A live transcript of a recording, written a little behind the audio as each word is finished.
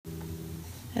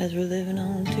as we're living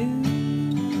on two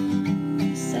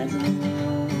sides of the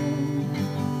wall.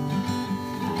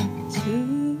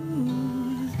 Two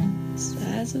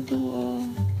sides of the wall.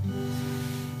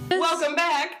 Welcome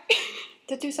back.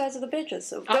 The two sides of the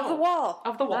bitches. Of the wall.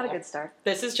 Of the wall. Not a good start.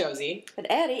 This is Josie.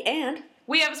 And Addie, and...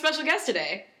 We have a special guest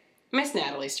today, Miss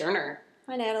Natalie Sterner.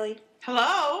 Hi, Natalie.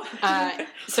 Hello.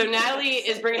 So Natalie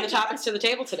is bringing the topics to the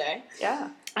table today. Yeah.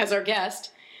 As our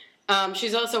guest.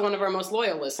 She's also one of our most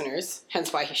loyal listeners,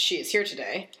 hence why she is here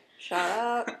today. Shout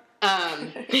out.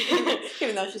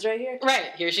 Even though she's right here.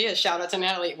 Right, here she is. Shout out to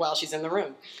Natalie while she's in the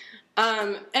room.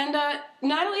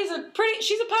 Natalie's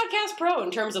she's a podcast pro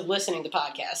in terms of listening to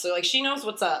podcasts. So, she knows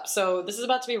what's up. So, this is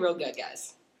about to be real good,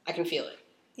 guys. I can feel it.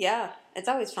 Yeah. It's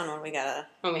always fun when we got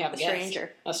a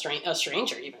stranger. A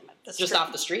stranger, even. Just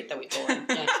off the street that we pull in.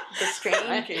 Yeah. The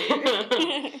stranger.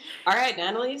 All right,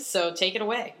 Natalie. So, take it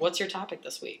away. What's your topic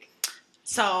this week?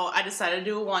 So, I decided to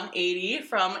do a 180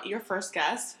 from your first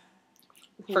guest.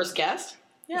 First guest?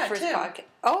 Yeah, first Tim. podcast.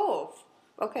 Oh,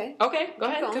 okay. Okay, go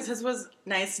ahead. Because his was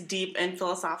nice, deep, and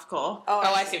philosophical. Oh,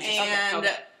 I see what you're saying. And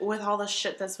okay. with all the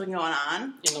shit that's been going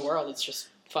on. In the world, it's just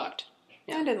fucked.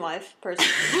 Yeah. And in life, personally.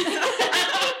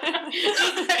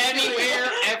 Anywhere,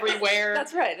 everywhere.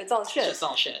 That's right. It's all shit. It's just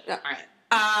all shit. Yeah. All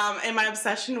right. And my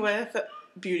obsession with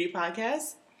beauty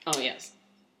podcasts. Oh, yes.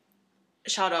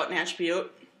 Shout out Natch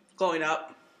Butte, Glowing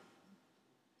Up.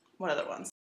 What other ones?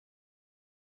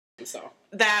 So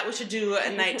that we should do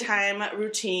a nighttime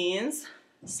routines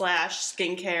 /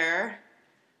 skincare,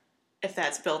 if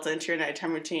that's built into your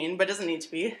nighttime routine, but it doesn't need to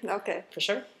be. Okay. For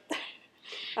sure.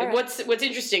 Right. What's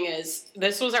interesting is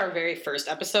this was our very first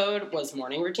episode was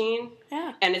morning routine.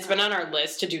 Yeah. And it's been on our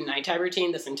list to do nighttime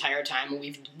routine this entire time, and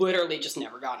we've literally just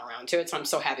never gotten around to it. So I'm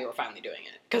so happy we're finally doing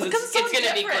it because it's going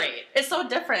to be great. It's so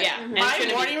different. Yeah. Mm-hmm.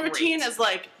 My morning routine is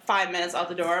 5 minutes out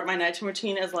the door. My nighttime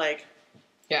routine is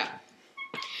yeah.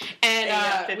 And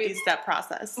a 50-step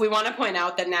process. We want to point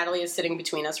out that Natalie is sitting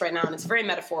between us right now, and it's very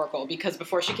metaphorical because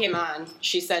before she came on,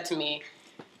 she said to me,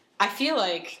 I feel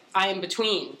like I am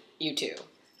between you two.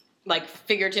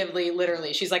 Figuratively,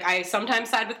 literally. She's like, I sometimes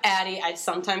side with Addie, I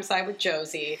sometimes side with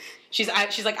Josie. She's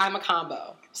like, I'm a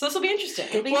combo. So this will be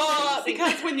interesting.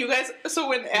 Because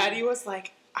when Addie was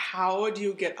like, how do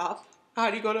you get up? How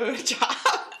do you go to a job?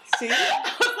 See?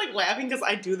 I was laughing because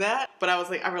I do that, but I was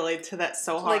I relate to that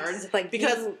so hard.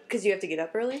 Because you have to get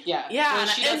up early? Yeah. Yeah, well,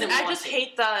 she doesn't I just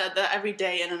hate the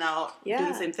everyday in and out, doing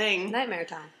the same thing. Nightmare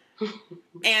time.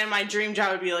 And my dream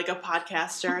job would be a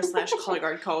podcaster / color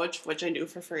guard coach, which I do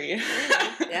for free.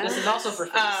 Yeah. This is also for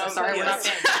free, so sorry we're not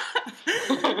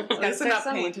paying. At least I'm not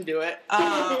paying to do it.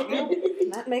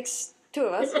 That makes two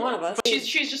of us, one of us.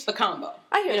 She's just the combo.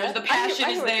 I hear that. The passion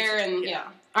is there, and yeah.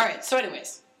 All right, so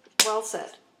anyways. Well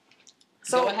said.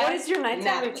 So what is your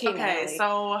nighttime routine, Okay, Natalie?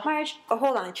 so... Marge,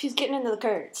 hold on. She's getting into the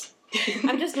cards.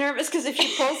 I'm just nervous because if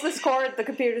she pulls this cord, the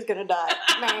computer's going to die.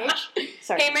 Marge.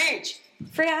 Sorry. Hey, Marge.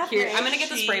 Free off. Here, I'm going to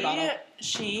get the spray bottle.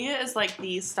 She is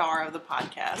the star of the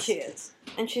podcast. She is.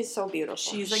 And she's so beautiful.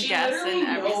 She's a guest in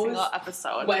every single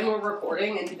episode. When we're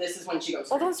recording, and this is when she goes.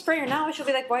 Well, don't spray her now. She'll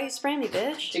be like, why are you spraying me,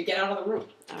 bitch? To get out of the room.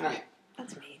 All right.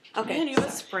 That's mean. Okay. Man, you have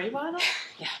a spray bottle?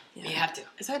 Yeah, you have to.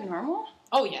 Is that normal?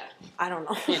 Oh, yeah. I don't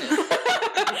know. It is.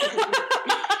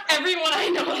 Everyone I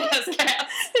know has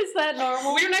cats. Is that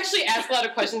normal? We don't actually ask a lot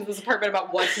of questions in this apartment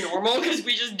about what's normal because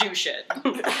we just do shit.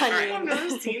 I've never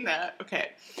seen that.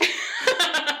 Okay.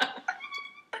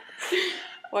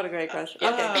 What a great question.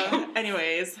 Okay.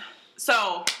 Anyways,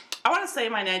 so I want to say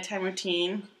my nighttime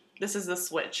routine. This is the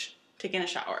switch. Taking a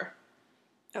shower.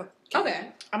 Okay.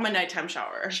 I'm a nighttime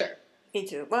shower. Sure. Me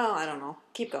too. Well, I don't know.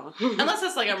 Keep going. Unless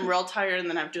it's I'm real tired and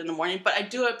then I have to do it in the morning. But I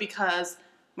do it because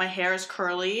my hair is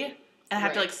curly and I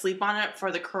have to sleep on it for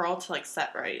the curl to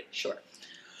set right. Sure.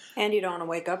 And you don't want to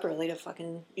wake up early to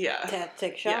fucking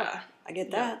take a shower. Yeah. I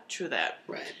get that. Yeah, true that.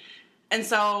 Right. And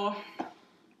so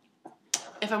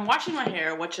if I'm washing my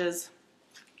hair, which is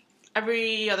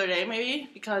every other day maybe,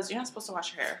 because you're not supposed to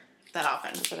wash your hair that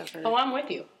often. Oh, I'm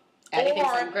with you. Addie thinks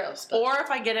I'm gross. But... Or if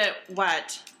I get it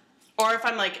wet, or if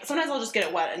I'm sometimes I'll just get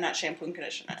it wet and not shampoo and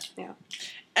condition it. Yeah.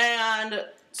 And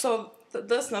so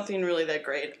that's nothing really that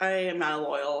great. I am not a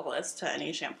loyalist to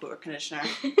any shampoo or conditioner.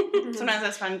 Sometimes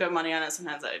I spend good money on it.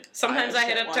 Sometimes I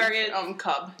hit up Target.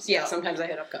 Cub. So. Yeah, sometimes I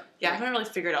hit up Cub. Yeah, I haven't really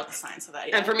figured out the science of that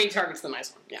yet. And for me, Target's the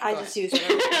nice one. Yeah, I just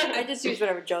use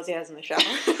whatever Josie has in the shower.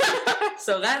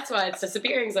 So that's why it's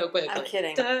disappearing so quickly. I'm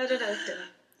kidding.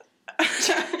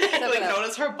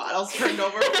 Notice her bottles turned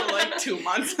over for 2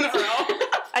 months in a row.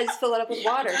 I just fill it up with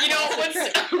water. You know,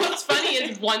 what's funny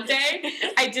is one day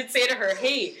I did say to her,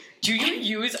 hey, do you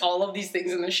use all of these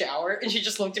things in the shower? And she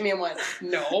just looked at me and went,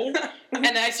 no. And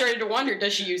then I started to wonder,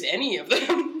 does she use any of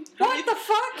them? What the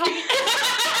fuck? How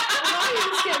you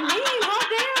just get me?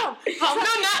 Hot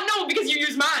damn. No, because you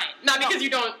use mine. Not because you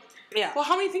don't. Yeah. Well,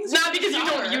 how many things? Not because you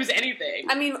don't use anything.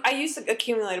 I mean, I used to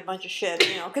accumulate a bunch of shit,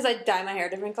 you know, because I dye my hair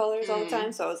different colors all the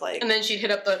time, so I was like... And then she'd hit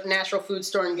up the natural food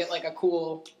store and get, like, a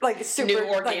cool, like super, new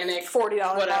organic, like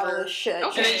 $40 whatever. bottle of shit.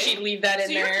 Okay. And then she'd leave that in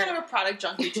so there. So you're kind of a product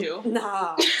junkie, too?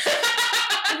 Nah.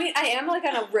 I mean, I am, like,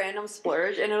 on a random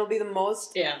splurge, and it'll be the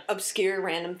most obscure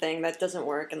random thing that doesn't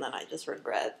work, and then I just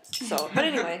regret. So, but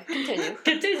anyway, continue.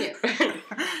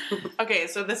 Okay,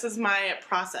 so this is my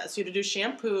process. You have to do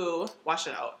shampoo, wash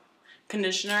it out.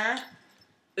 Conditioner,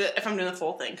 if I'm doing the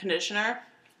full thing, conditioner.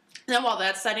 And then while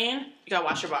that's setting, you gotta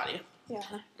wash your body. Yeah.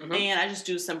 Mm-hmm. And I just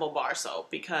do simple bar soap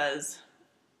because...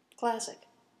 Classic.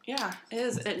 Yeah, it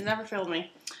is. It never failed me.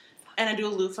 And I do a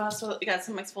loofah, so you got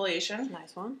some exfoliation.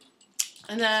 Nice one.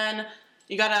 And then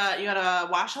you gotta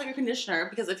wash out your conditioner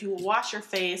because if you wash your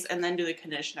face and then do the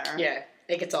conditioner... Yeah,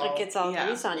 it gets all grease on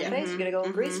your face. You gotta go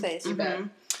grease face. You bet.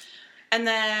 And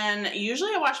then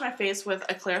usually I wash my face with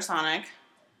a Clarisonic.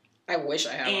 I wish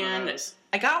I had one of those.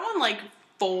 I got one like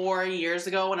 4 years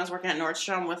ago when I was working at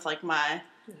Nordstrom with like my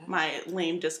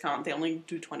lame discount. They only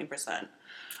do 20%.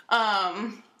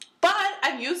 But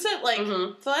I've used it like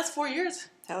for the last 4 years.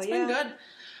 Hell it's yeah. been good.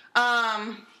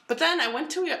 But then I went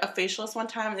to a facialist one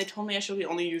time and they told me I should be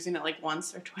only using it like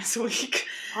once or twice a week.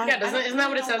 Yeah, isn't that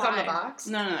what it says on the box?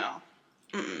 No.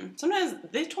 Mm-mm. Sometimes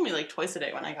they told me like twice a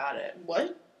day when I got it.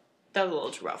 What? That was a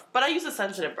little too rough. But I use a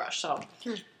sensitive brush, so...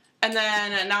 And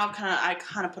then now I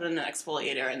kind of put in an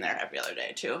exfoliator in there every other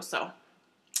day too. So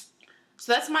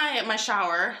that's my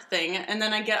shower thing. And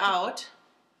then I get out.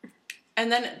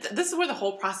 And then this is where the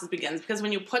whole process begins. Because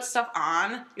when you put stuff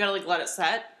on, you gotta like let it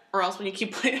set. Or else when you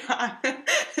keep putting it on,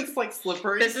 it's like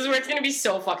slippery. This is where it's gonna be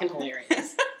so fucking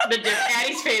hilarious.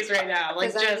 Addie's face right now,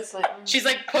 like just like, she's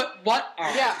like, put what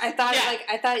on? Yeah, I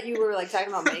thought you were like talking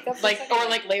about makeup, or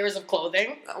like layers of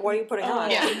clothing. What are you putting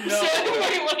on? Yeah, no,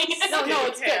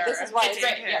 it's good. This is why it's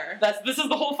great. Yeah, this is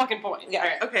the whole fucking point. Yeah.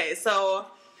 Right. Okay, so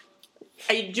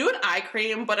I do an eye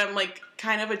cream, but I'm like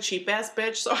kind of a cheap ass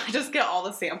bitch, so I just get all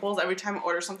the samples every time I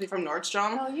order something from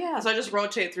Nordstrom. Oh yeah. So I just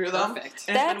rotate through them. Perfect.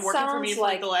 And it's been working for me for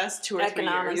like the last 2 or 3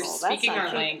 years. You're speaking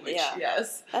our language. Yeah.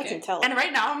 Yes. That's intelligent. And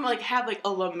right now I'm like have like a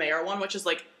La Mer one, which is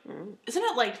like isn't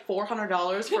it like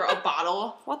 $400 for a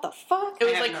bottle? What the fuck? It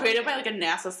was like created by like a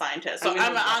NASA scientist. So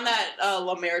I'm on that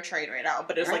La Mer train right now,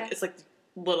 but it's like the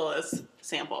littlest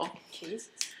sample. Jesus.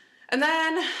 And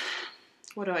then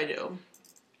what do I do?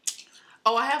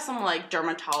 Oh, I have some, like,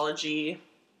 dermatology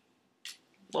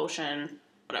lotion,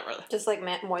 whatever. Just, like,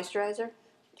 moisturizer?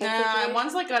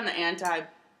 One's, like, an antibiotic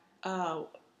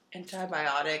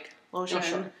lotion. Oh,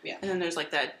 sure. Yeah. And then there's, like,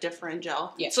 that different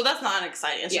gel. Yeah. So that's not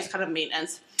exciting. It's just kind of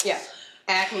maintenance. Yeah.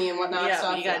 Acne and whatnot. Yeah,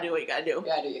 stuff. you gotta do what you gotta do.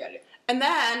 You gotta do. And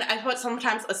then I put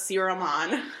sometimes a serum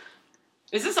on.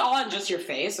 Is this all on just your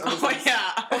face? Or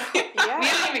yeah. We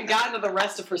haven't even gotten to the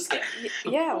rest of her skin.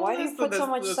 Yeah, why do you put so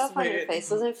much stuff on your face?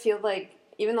 Doesn't it feel like,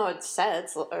 even though it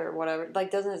sets or whatever,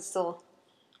 like, doesn't it still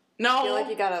feel like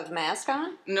you got a mask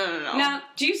on? No. Now,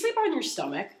 do you sleep on your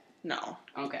stomach? No.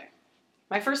 Okay.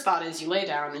 My first thought is you lay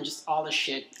down and just all the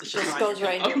shit just goes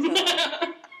right in your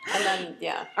pillow. And then,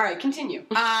 yeah. All right, continue.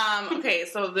 Okay,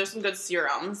 so there's some good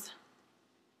serums.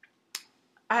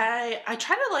 I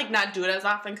try to, like, not do it as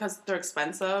often because they're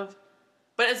expensive.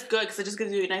 But it's good because it just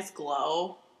gives you a nice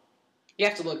glow. You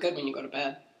have to look good when you go to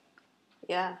bed.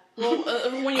 Yeah. Well,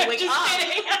 when you wake up.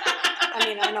 I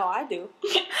mean, I know I do.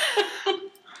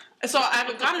 So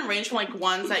I've gotten range from, like,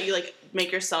 ones that you, like,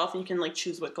 make yourself and you can, like,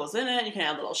 choose what goes in it. You can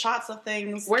add little shots of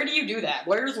things. Where do you do that?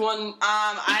 Where's one?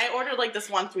 I ordered, like, this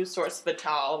one through Source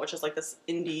Vital, which is, like, this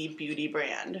indie beauty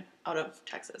brand out of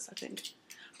Texas, I think.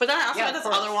 But then I also got this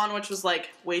other one, which was, like,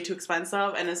 way too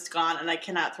expensive, and it's gone, and I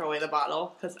cannot throw away the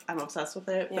bottle, because I'm obsessed with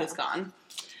it, but it's gone.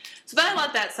 So then I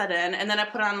let that set in, and then I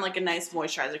put on, like, a nice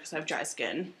moisturizer, because I have dry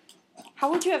skin. How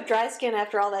would you have dry skin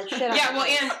after all that shit? Yeah, well,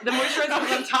 and the moisturizer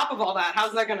was on top of all that.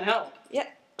 How's that going to help? Yeah,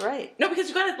 right. No, because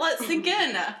you gotta let it sink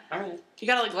in. All right. You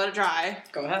gotta, like, let it dry.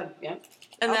 Go ahead, yeah.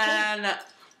 And then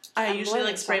I usually,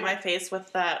 like, spray my face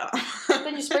with that.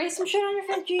 Then you spray some shit on your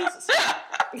face? Jesus.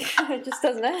 It just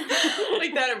doesn't happen.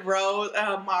 Like that rose,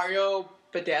 Mario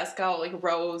Badescu, like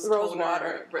rose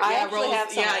water. I actually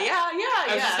have some. Yeah. I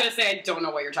was just going to say, I don't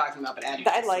know what you're talking about, but Addie.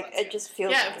 I like it. Just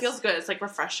feels. Yeah, it feels good. It's, like,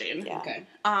 refreshing. Yeah. Okay.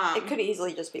 It could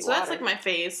easily just be so water. that's, like, my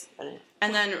face.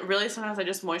 And then really sometimes I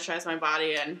just moisturize my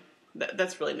body, and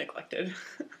that's really neglected.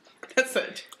 That's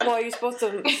it. Well, are you supposed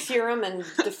to serum and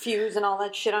diffuse and all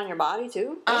that shit on your body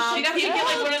too? She'd have to get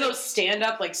like one of those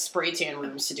stand-up like spray tan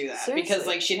rooms to do that. Seriously? Because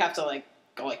like she'd have to like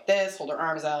go like this, hold her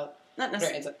arms out. Not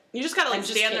necessarily. You just gotta like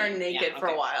stand there naked for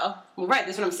a while. Well, right.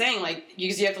 That's what I'm saying. Like,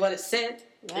 because you have to let it sit.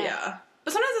 Yeah.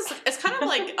 But sometimes it's kind of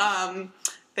like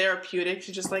therapeutic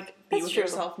to just like be with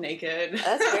yourself naked.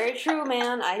 That's very true,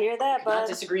 man. I hear that, but I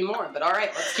disagree more. But all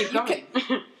right, let's keep going.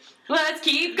 Let's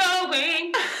keep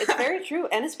going. It's very true,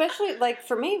 and especially like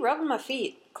for me, rubbing my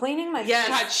feet, cleaning my feet.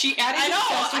 God, she added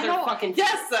I know. Fucking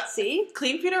yes. See,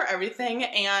 clean feet are everything,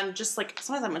 and just like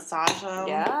sometimes I massage them.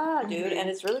 Yeah, dude, and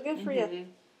it's really good for you.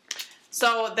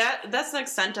 So that's the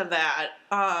extent of that.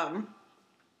 But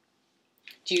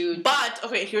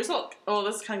okay, here's a. Oh,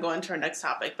 this is kind of going into our next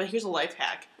topic, but here's a life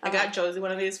hack. I got Josie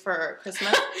one of these for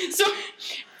Christmas. So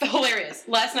hilarious.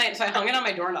 Last night, so I hung it on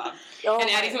my doorknob, and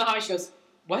Addie's in the hallway. She goes,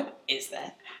 "What is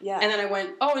that?" Yeah. And then I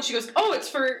went, "Oh," and she goes, "Oh, it's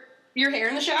for your hair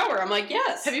in the shower." I'm like,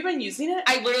 "Yes." Have you been using it?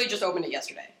 I literally just opened it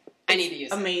yesterday. I need to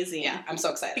use it. Amazing. Yeah, I'm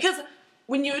so excited because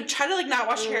when you try to like not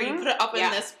wash your hair, you put it up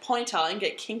in this ponytail and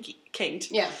get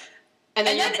kinked. Yeah. And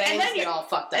then your bangs get all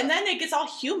fucked up. And then it gets all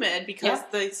humid because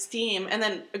the steam. And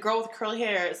then a girl with curly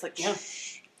hair is like, And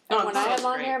when I had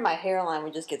long hair, my hairline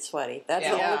would just get sweaty. That's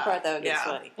the only part that would get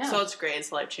sweaty. Yeah. So it's great.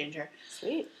 It's a life changer.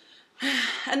 Sweet.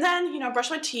 And then, brush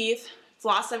my teeth,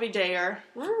 floss every day. I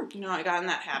got in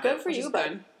that habit. Good for you,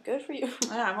 bud. Good for you.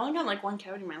 Yeah, I've only got like one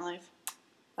cavity in my life.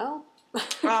 Oh.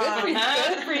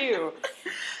 Good for you.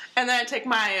 And then I take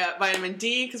my vitamin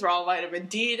D because we're all vitamin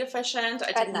D deficient. I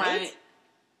take at night?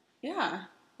 Yeah.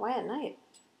 Why at night?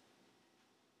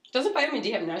 Doesn't vitamin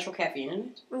D have natural caffeine in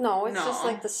it? No, it's just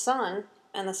like the sun,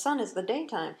 and the sun is the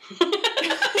daytime. So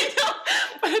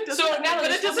now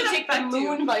it doesn't take the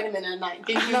moon vitamin at night.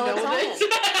 Did you know this?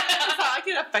 Like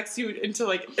it affects you into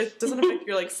like it doesn't affect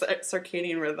your like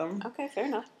circadian rhythm. Okay, fair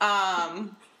enough.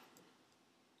 And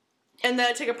then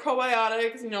I take a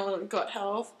probiotics, gut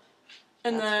health.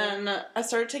 And then I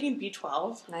started taking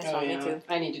B12. Nice one, me too.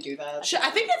 I need to do that. I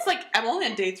think it's like, I'm only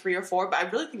on day 3 or 4, but I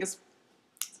really think it's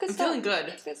good I'm feeling good.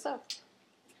 It's good stuff.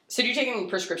 So do you take any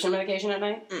prescription medication at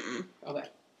night? Mm-mm. Okay.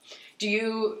 So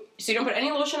you don't put any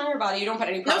lotion on your body, you don't put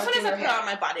any product in your hair? No, sometimes I put it on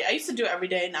my body. I used to do it every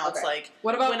day, now it's like,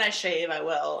 what about when I shave, I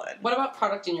will. What about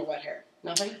product in your wet hair?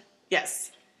 Nothing? Yes.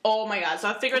 Oh my god, so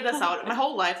I figured this out. My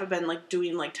whole life I've been like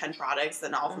doing like 10 products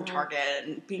and all from Target,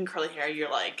 and being curly hair, you're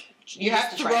like, you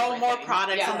have to throw more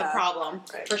products on the problem.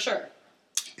 Right. For sure.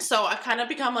 So I've kind of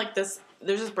become like this,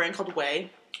 there's this brand called Ouai.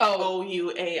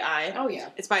 O-U-A-I. Oh yeah.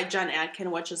 It's by Jen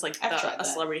Atkin, which is like a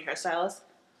celebrity hairstylist.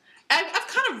 I've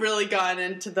kind of really gone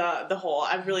into the whole,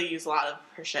 I've really used a lot of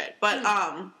her shit. But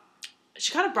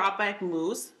she kind of brought back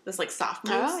mousse, this like soft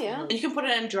mousse. Oh yeah. And you can put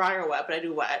it in dry or wet, but I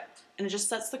do wet. And it just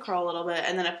sets the curl a little bit.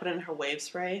 And then I put in her wave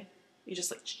spray. You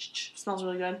just like, smells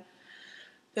really good.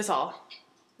 That's all.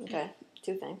 Okay.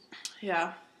 2 things.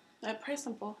 Yeah. Pretty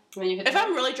simple. If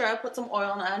I'm really dry, I'll put some oil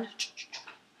on the end.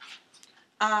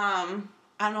 I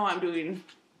don't know why I'm doing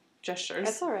gestures.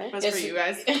 That's all right. That's for you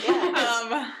guys.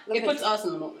 Yeah, it puts us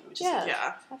in the moment, which is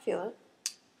yeah. I feel it.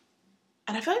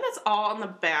 And I feel like that's all in the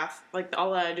bath, like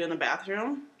all that I do in the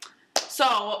bathroom.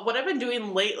 So what I've been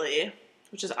doing lately,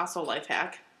 which is also a life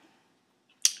hack.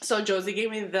 So Josie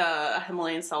gave me the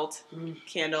Himalayan salt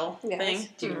candle thing.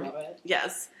 Do you love it?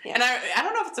 Yes. Yeah. And I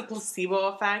don't know if it's a placebo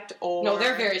effect or... No,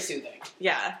 they're very soothing.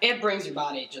 Yeah. It brings your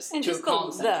body to a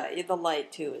calm center. The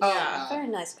light, too. Yeah. Very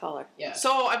nice color. Yeah.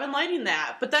 So I've been lighting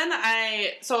that. But then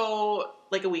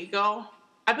like a week ago,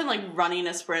 I've been like running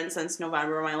a sprint since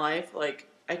November of my life. Like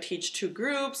I teach 2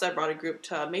 groups. I brought a group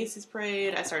to Macy's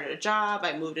Parade. I started a job.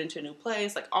 I moved into a new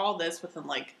place. Like all this within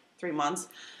like 3 months.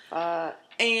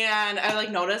 And I like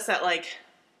noticed that like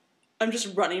I'm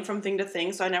just running from thing to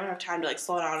thing, so I never have time to like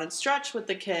slow down and stretch with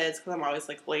the kids because I'm always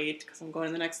like late because I'm going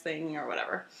to the next thing or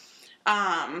whatever.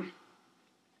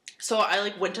 So I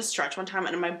like went to stretch one time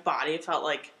and my body felt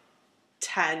like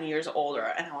 10 years older,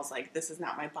 and I was like, this is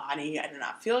not my body. I do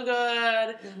not feel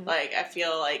good. Like I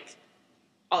feel like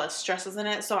all the stress is in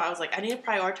it. So I was like, I need to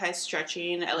prioritize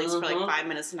stretching at least for like 5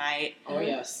 minutes a night. Oh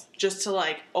yes. Just to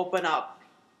like open up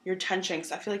your tension,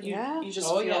 because I feel like you just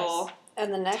feel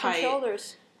and the neck tight. And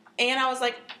shoulders. And I was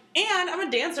like, and I'm a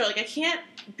dancer, like I can't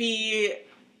be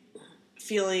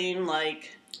feeling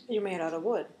like you're made out of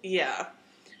wood. Yeah.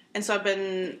 And so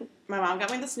my mom got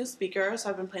me this new speaker,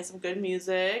 so I've been playing some good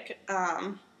music,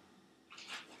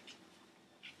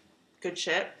 good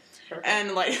shit. Perfect.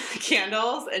 And like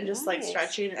candles and just like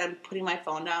stretching and putting my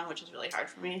phone down, which is really hard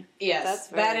for me. Yes,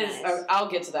 that is. Nice. I'll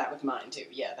get to that with mine too.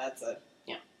 Yeah, that's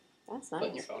That's nice.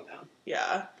 Putting your phone down.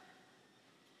 Yeah.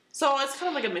 So it's kind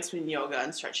of like a mix between yoga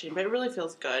and stretching, but it really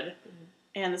feels good.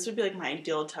 And this would be, like, my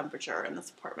ideal temperature in this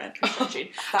apartment for stretching.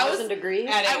 1,000 degrees?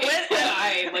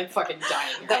 I like fucking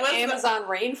dying. The Amazon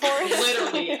rainforest?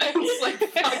 Literally. It's like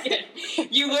fucking...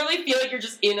 You literally feel like you're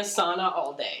just in a sauna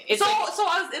all day. So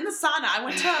I was in the sauna. I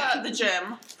went to the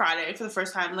gym Friday for the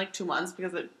first time in, like, 2 months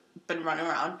because I've been running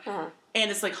around. Uh-huh.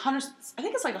 And it's, like, 100... I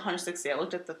think it's, like, 160. I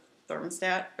looked at the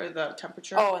thermostat, or the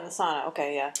temperature. Oh, in the sauna.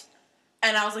 Okay, yeah.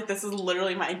 And I was like, this is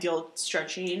literally my ideal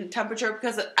stretching temperature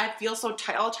because I feel so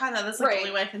tight all the time that this is the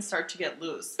only way I can start to get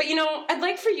loose. But, I'd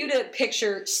like for you to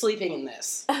picture sleeping in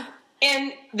this.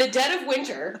 In the dead of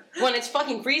winter, when it's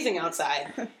fucking freezing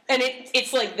outside, and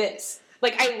it's like this.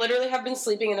 Like, I literally have been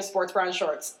sleeping in a sports bra and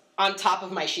shorts on top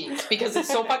of my sheets because it's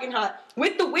so fucking hot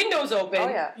with the windows open. Oh,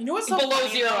 yeah. You know what's so below funny,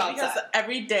 zero outside? Because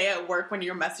every day at work when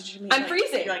you're messaging me, I'm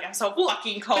freezing. You're like, I'm so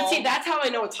fucking cold. But see, that's how I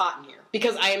know it's hot in here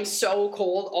because I am so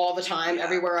cold all the time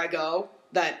everywhere I go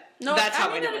that's how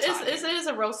I know it's hot. It is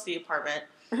a roasty apartment.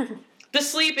 The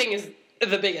sleeping is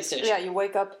the biggest issue. Yeah, you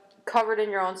wake up covered in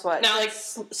your own sweat. Now, like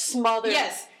smothered.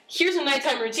 Yes. Here's a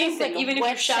nighttime routine thing. Even if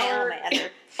you shower at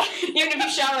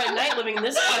night living in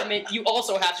this apartment, you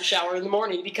also have to shower in the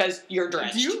morning because you're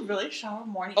drenched. Do you really shower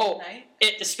morning and night?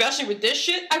 Especially with this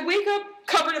shit, I wake up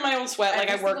covered in my own sweat like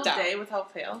I worked out. Every day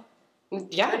without fail?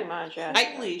 Yeah. Pretty much, yeah.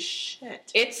 Holy shit.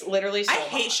 It's literally so I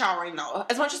hate showering, though.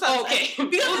 As much as I Okay,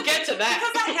 we'll get to that.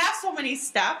 Because I have so many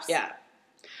steps. Yeah.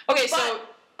 Okay, so...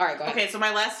 All right, go ahead. Okay, so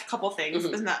my last couple things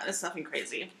it's nothing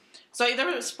crazy. So I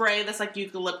either spray this like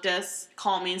eucalyptus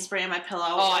calming spray on my pillow,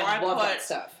 or I love put that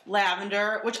stuff.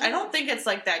 Lavender, which I don't think it's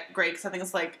like that great because I think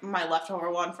it's like my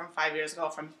leftover one from 5 years ago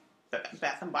from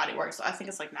Bath and Body Works. So I think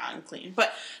it's like not clean.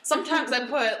 But sometimes I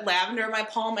put lavender in my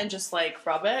palm and just like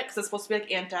rub it because it's supposed to be like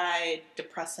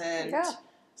antidepressant. Yeah.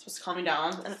 It's supposed to calm me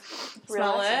down and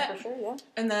smell it. For sure, yeah.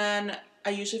 And then I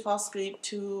usually fall asleep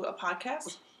to a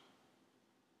podcast.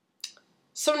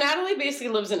 So Natalie basically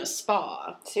lives in a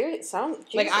spa. Serious? I'm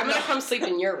gonna come sleep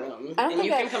in your room, and you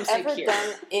can come sleep here. I've ever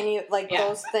done any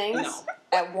those things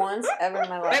at once ever in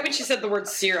my life. Right when she said the word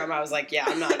serum, I was like, yeah,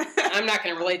 I'm not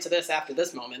gonna relate to this after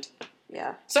this moment.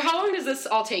 Yeah. So how long does this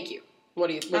all take you? What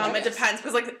do you? It depends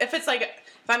because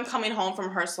if I'm coming home from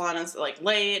her salon and it's like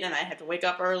late and I have to wake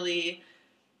up early,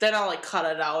 then I'll like cut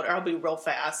it out or I'll be real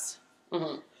fast.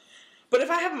 Mm-hmm. But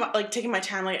if I have like taking my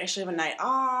time, like I actually have a night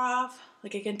off.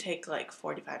 Like, it can take,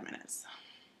 45 minutes.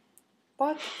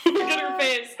 What? Look at her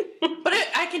face. But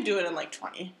I can do it in,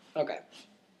 20. Okay.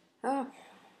 Oh.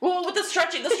 Well, with the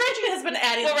stretching has been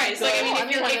adding... Well, right. So,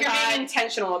 if you're being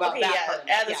intentional about that part.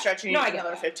 Add the stretching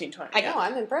another 15, 20. No,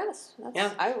 I'm impressed. No,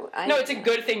 it's a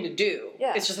good thing to do.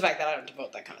 Yeah. It's just the fact that I don't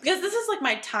devote that kind of time. Because this is,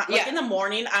 my time. In the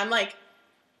morning, I'm,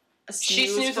 she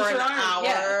snoozes for an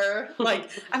hour. Yeah.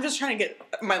 I'm just trying to get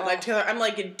my life together.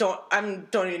 I'm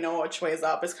don't even know which way is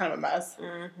up. It's kind of a mess.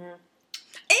 Mm-hmm.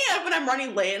 And when I'm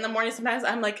running late in the morning, sometimes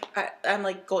I'm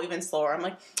go even slower. I'm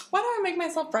like, why don't I make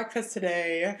myself breakfast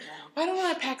today? Yeah. Why don't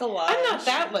I pack a lunch? I'm not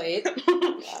that late.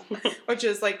 Which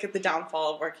is the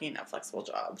downfall of working a flexible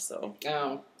job. So.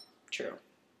 Oh, true.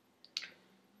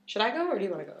 Should I go or do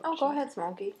you want to go? Oh, go ahead,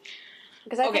 Smokey.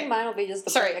 Because I think mine will be just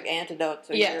the perfect antidote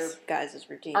to your guys'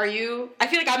 routine. Are you... I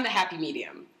feel like I'm the happy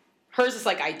medium. Hers is,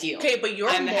 ideal. Okay, but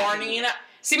your morning...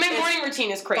 See, my morning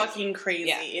routine is crazy. Fucking crazy.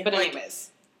 Yeah, but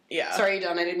anyways. Yeah. Sorry,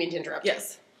 Dawn, I didn't mean to interrupt you.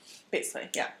 Yes. Basically,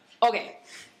 yeah. Okay.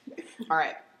 All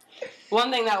right.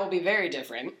 One thing that will be very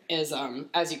different is,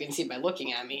 as you can see by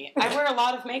looking at me, I wear a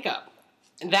lot of makeup.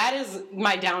 That is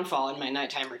my downfall in my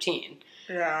nighttime routine.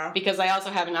 Yeah. Because I also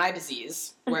have an eye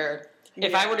disease where...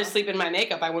 If I were to sleep in my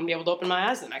makeup, I wouldn't be able to open my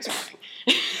eyes the next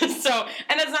morning. So,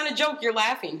 and that's not a joke. You're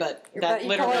laughing, but that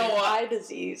literally eye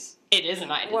disease. It is an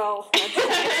eye disease. Well,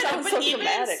 that sounds so even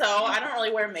dramatic. So, I don't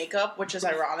really wear makeup, which is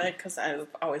ironic because I've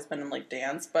always been in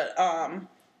dance. But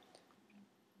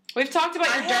we've talked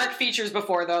about your dark features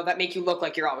before, though, that make you look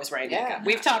like you're always wearing makeup.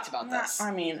 We've talked about this.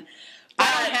 I mean,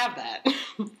 I don't have that.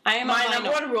 I am my number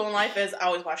one rule in life is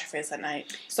always wash your face at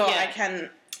night. So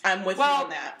I'm with you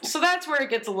on that. So that's where it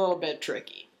gets a little bit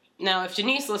tricky. Now, if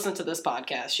Janice listened to this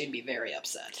podcast, she'd be very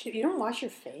upset. You don't wash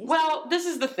your face? Well, this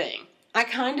is the thing. I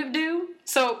kind of do.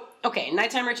 So, okay,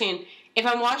 nighttime routine. If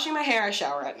I'm washing my hair, I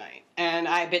shower at night. And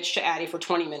I bitch to Addie for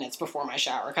 20 minutes before my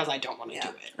shower because I don't want to do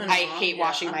it. I hate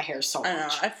washing my hair so much. I know.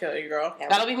 I feel you, girl. Yeah,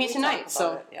 that'll be me tonight,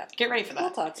 so get ready for that. We'll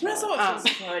talk about it. It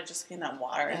feels good just getting that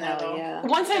water in there, though. Yeah.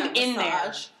 Once I'm in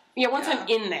there... Yeah, once I'm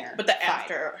in there. But the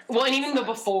after. Well, and even the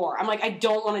before. I'm like, I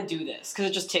don't want to do this because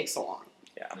it just takes so long.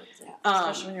 Yeah.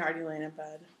 Especially when you're already laying in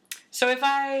bed. So if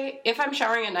I'm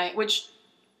showering at night, which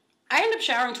I end up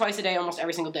showering twice a day almost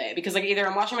every single day because either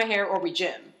I'm washing my hair or we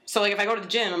gym. So if I go to the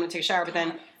gym, I'm going to take a shower, but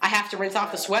then I have to rinse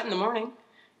off the sweat in the morning.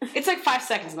 It's 5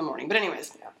 seconds in the morning. But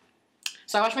anyways.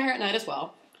 So I wash my hair at night as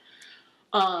well.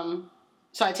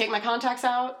 So I take my contacts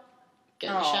out, get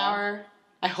in the shower.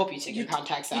 I hope you take your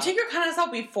contacts out. You take your contacts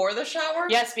out before the shower?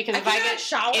 Yes, because if I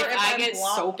get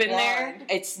soap in there,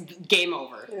 it's game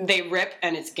over. Yeah. They rip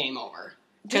and it's game over.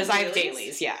 Because I have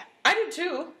dailies, yeah. I do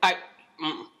too.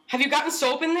 Have you gotten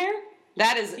soap in there?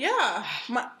 That is... Yeah.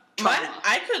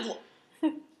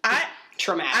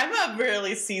 Traumatic. I'm a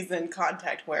really seasoned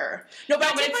contact wearer. No,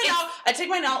 but I take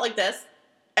mine out like this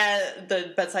at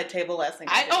the bedside table last thing.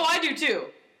 I do too.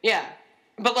 Yeah.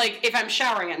 But like, if I'm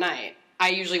showering at night, I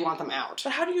usually want them out.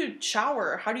 But how do you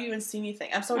shower? How do you even see anything?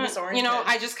 I'm so disoriented. You know,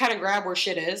 I just kind of grab where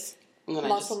shit is. And then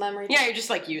muscle memory. Yeah, you're just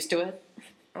like used to it.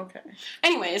 Okay.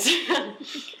 Anyways,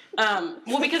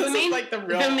 well, because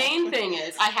the main thing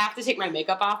is I have to take my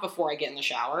makeup off before I get in the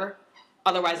shower.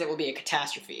 Otherwise, it will be a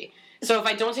catastrophe. So if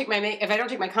I don't take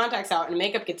my contacts out and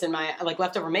makeup gets in my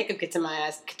leftover makeup gets in my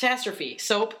eyes, catastrophe.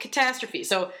 Soap, catastrophe.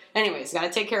 So, anyways, got to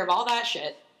take care of all that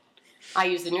shit. I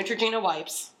use the Neutrogena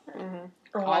wipes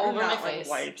all over my face.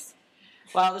 Wipes.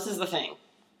 Well, this is the thing.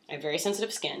 I have very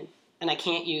sensitive skin, and I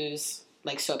can't use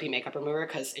soapy makeup remover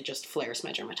because it just flares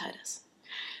my dermatitis.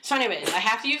 So, anyways, I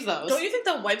have to use those. Don't you think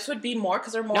the wipes would be more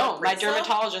because they're more? No, my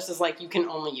dermatologist is like, you can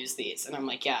only use these, and I'm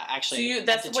like, yeah, actually.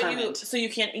 So you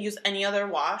can't use any other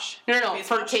wash? No,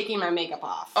 for taking my makeup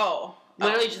off. Oh,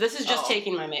 literally, this is just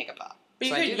taking my makeup off. But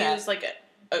you could use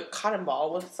a cotton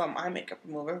ball with some eye makeup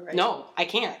remover, right? No, I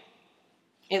can't.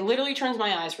 It literally turns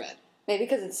my eyes red. Maybe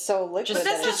because it's so liquid.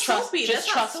 Just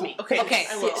trust me. Okay.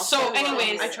 I will. So,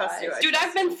 anyways, I trust you. Dude,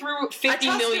 I've been through 50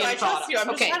 million products. I trust you.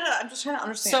 I'm just trying to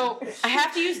understand. So I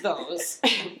have to use those.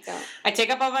 I take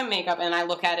up all my makeup and I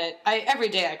look at it. Every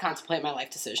day I contemplate my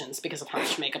life decisions because of how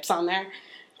much makeup's on there.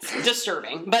 It's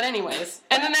disturbing. But anyways,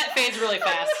 and then that fades really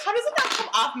fast. How does it not come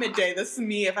off midday? This is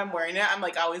me. If I'm wearing it, I'm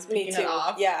always picking it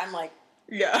off. Yeah, I'm like.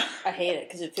 Yeah. I hate it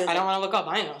because it feels. I don't want to look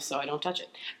albino, so I don't touch it.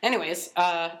 Anyways,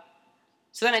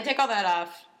 so then I take all that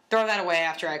off. Throw that away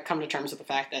after I come to terms with the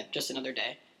fact that just another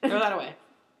day. Throw that away.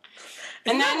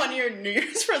 And then one of your New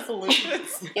Year's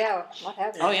resolutions. Yeah, what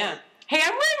happened? Oh yeah. Hey,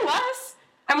 I'm wearing less.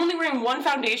 I'm only wearing one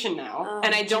foundation now,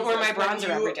 and I don't wear my bronzer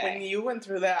every day. When you went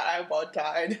through that, I about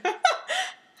died.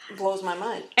 It blows my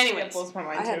mind. Anyway, it blows my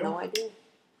mind I had no idea.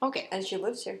 Okay. And she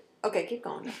lives here. Okay, keep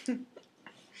going.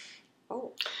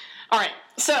 Oh. All right.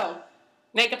 So,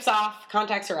 makeup's off,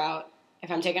 contacts are out. If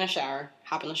I'm taking a shower,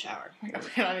 hop in the shower. We're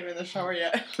not even in the shower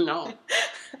yet. No.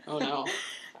 Oh, no.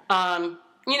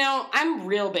 I'm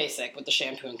real basic with the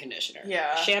shampoo and conditioner.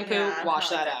 Yeah. Shampoo, wash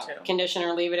that out. Too.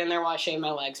 Conditioner, leave it in there while I shave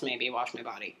my legs, maybe wash my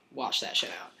body. Wash that shit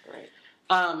out.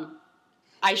 Right.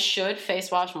 I should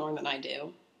face wash more than I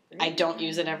do. I don't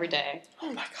use it every day.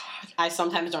 Oh my god. I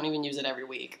sometimes don't even use it every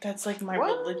week. That's like my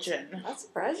religion. That's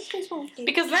surprising.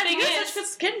 Because the thing is, such good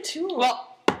skin too.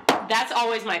 Well, that's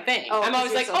always my thing. I'm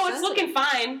always like, it's looking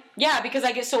fine. Yeah, because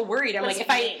I get so worried. I'm like,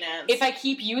 if I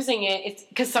keep using it, it's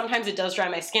because sometimes it does dry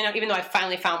my skin out. Even though I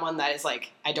finally found one that is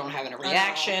like, I don't have a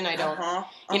reaction. I don't,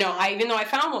 even though I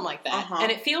found one like that, and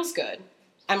it feels good.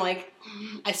 I'm like,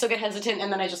 I still get hesitant,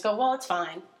 and then I just go, well, it's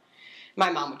fine. My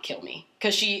mom would kill me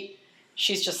because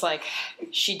she's just like,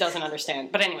 she doesn't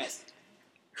understand. But anyways,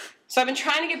 so I've been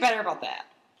trying to get better about that.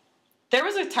 There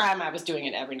was a time I was doing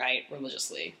it every night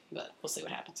religiously, but we'll see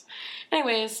what happens.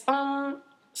 Anyways, so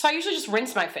I usually just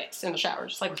rinse my face in the shower,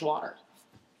 just with water.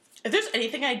 If there's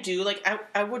anything I do,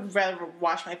 I would rather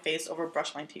wash my face over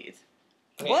brush my teeth.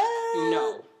 Okay. What?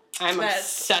 No. I'm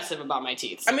obsessive about my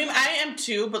teeth. So. I mean, I am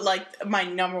too, but my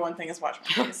number one thing is wash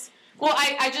my face. Well,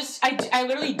 I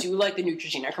literally do like the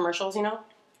Neutrogena commercials,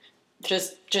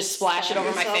 Just splash it over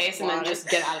my face and then just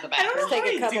get out of the bathroom. I don't know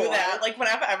how you do that. When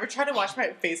I've ever tried to wash my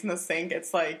face in the sink,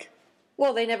 it's like...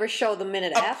 Well, they never show the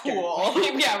minute after. Pool.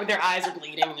 Yeah, with their eyes are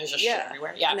bleeding and there's just shit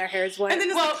everywhere. Yeah. And their hair's wet. And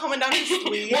then it's coming down your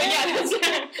sleeve. Well,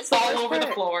 yeah, it's all over the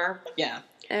floor. Yeah.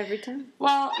 Every time.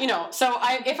 Well, so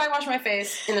if I wash my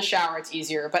face in the shower, it's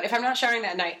easier. But if I'm not showering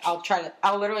that night,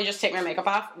 I'll literally just take my makeup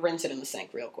off, rinse it in the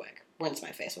sink real quick. Rinse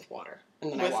my face with water.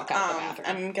 And then I walk out of the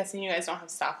bathroom. I'm guessing you guys don't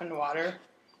have softened water.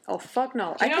 Oh, fuck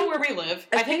no. Do you know where we live?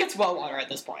 I think it's well water at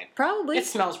this point. Probably. It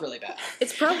smells really bad.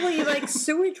 It's probably like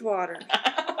sewage water.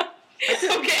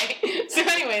 Okay. So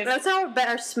anyways. That's how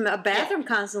a bathroom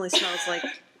constantly smells like.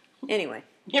 Anyway.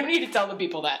 You don't need to tell the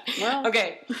people that. Well.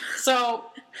 Okay. So,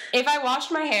 if I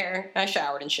washed my hair, I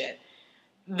showered and shit,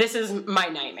 this is my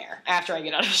nightmare after I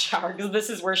get out of the shower because this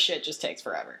is where shit just takes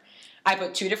forever. I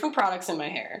put 2 different products in my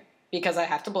hair because I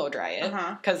have to blow dry it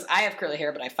because I have curly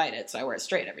hair but I fight it so I wear it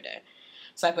straight every day.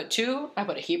 So I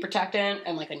put a heat protectant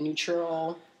and a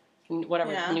neutral,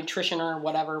 nutrition or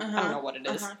whatever. I don't know what it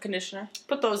is. Conditioner.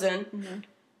 Put those in.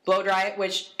 Blow dry it,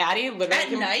 which Addie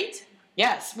literally... At night?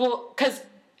 Yes. Well,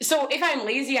 so if I'm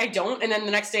lazy, I don't, and then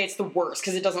the next day it's the worst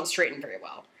because it doesn't straighten very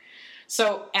well.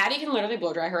 So Addie can literally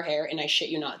blow dry her hair, and I shit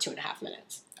you not, 2.5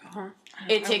 minutes. Uh-huh.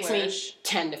 It takes me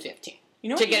 10 to 15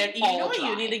 to get it all dry. You know what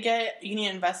you need to get? You need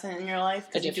to invest in your life.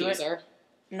 A diffuser?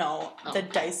 No, the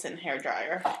Dyson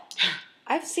hairdryer.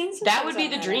 I've seen some. That would be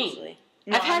the dream.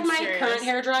 No, I've had my current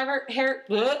hair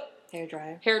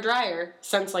dryer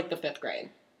since like the 5th grade.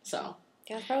 So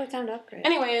yeah, it's probably time to upgrade.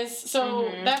 Anyways,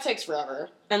 so that takes forever,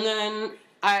 and then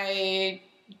I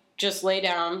just lay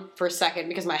down for a second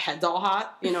because my head's all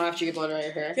hot. You know, after you blow dry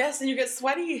your hair. Yes, and you get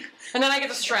sweaty. And then I get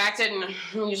distracted, and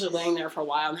I'm usually laying there for a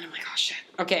while, and then I'm like, oh shit.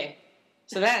 Okay,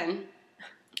 so then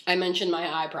I mentioned my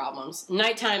eye problems.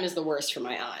 Nighttime is the worst for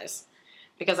my eyes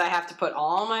because I have to put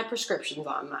all my prescriptions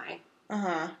on my.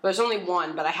 There's only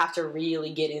one, but I have to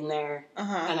really get in there,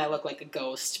 and I look like a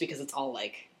ghost because it's all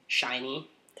like shiny.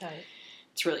 Tight.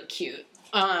 It's really cute.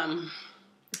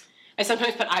 I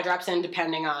sometimes put eye drops in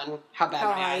depending on how bad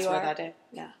my eyes were that day.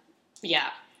 Yeah.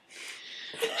 Yeah.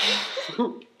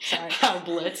 Sorry. How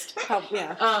blitzed.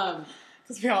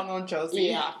 Because we all know Josie.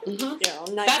 Yeah.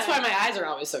 Mm-hmm. That's why my eyes are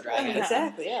always so dry.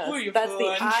 Exactly, yeah. That's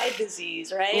the eye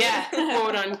disease, right? Yeah,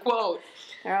 quote unquote.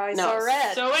 They're always so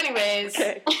red. So anyways,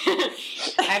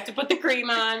 I have to put the cream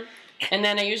on, and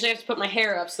then I usually have to put my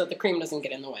hair up so that the cream doesn't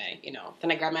get in the way, you know.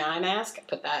 Then I grab my eye mask,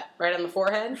 put that right on the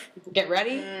forehead, get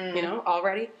ready, you know, all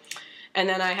ready. And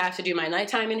then I have to do my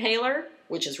nighttime inhaler,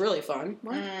 which is really fun.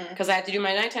 Because I have to do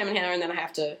my nighttime inhaler, and then I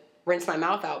have to rinse my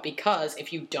mouth out, because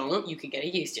if you don't, you could get a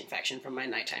yeast infection from my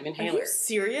nighttime inhaler. Are you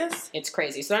serious? It's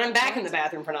crazy. So then I'm back in the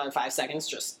bathroom for another 5 seconds,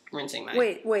 just rinsing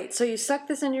my... Wait, so you suck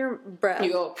this in your breath?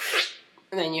 You go...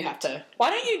 And then you have to... Why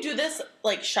don't you do this,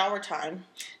 like, shower time?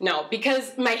 No,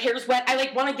 because my hair's wet. I,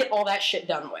 like, want to get all that shit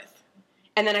done with.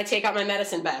 And then I take out my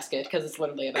medicine basket, because it's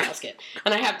literally a basket.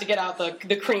 And I have to get out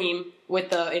the cream with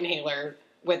the inhaler,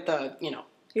 with the, you know.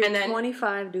 You're and then,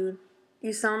 25, dude.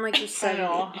 You sound like you're 70.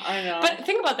 I know. But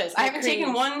think about this. I haven't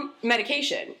taken one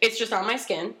medication. It's just on my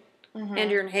skin.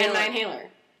 And your inhaler. And my inhaler.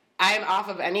 I'm off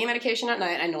of any medication at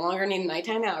night. I no longer need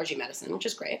nighttime allergy medicine, which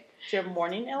is great. Do you have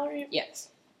morning allergy? Yes.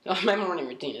 Oh, my morning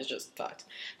routine is just fucked.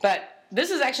 But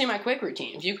this is actually my quick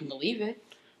routine, if you can believe it.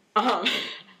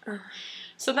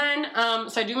 So then,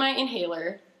 so I do my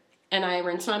inhaler, and I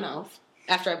rinse my mouth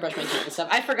after I brush my teeth and stuff.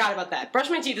 I forgot about that.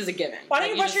 Brush my teeth is a given. Why don't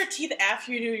you brush your teeth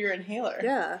after you do your inhaler?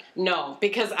 Yeah. No,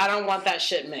 because I don't want that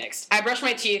shit mixed. I brush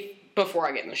my teeth before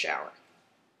I get in the shower.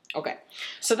 Okay.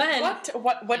 So then...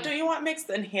 What do you want mixed?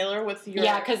 The inhaler with your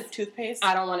toothpaste?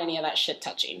 I don't want any of that shit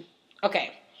touching.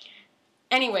 Okay.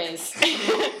 Anyways.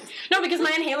 No, because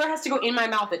my inhaler has to go in my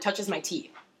mouth. It touches my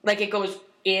teeth. Like, it goes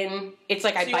in... It's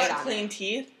like I bite on it. So you want clean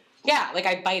teeth? Yeah, like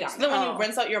I bite on it. So then when you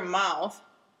rinse out your mouth...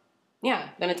 Yeah,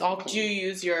 then it's all clean. Do you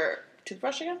use your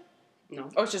toothbrush again? No.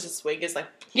 Oh, it's just a swig? It's like...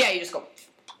 Yeah, you just go...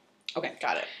 Okay.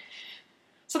 Got it.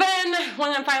 So then,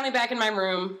 when I'm finally back in my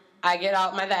room, I get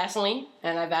out my Vaseline,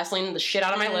 and I Vaseline the shit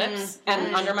out of my lips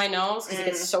and under my nose, because it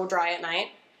gets so dry at night.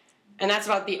 And that's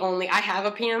about the only... I have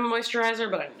a PM moisturizer,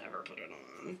 but I never put it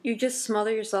on. You just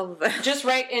smother yourself with it. Just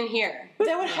right in here.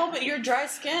 That would help with your dry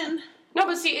skin. No,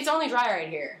 but see, it's only dry right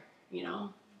here, you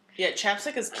know? Yeah,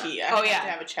 chapstick is key. I have to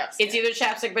have a chapstick. It's either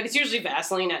chapstick, but it's usually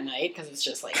Vaseline at night, because it's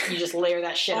just like, you just layer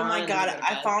that shit on. Oh my god,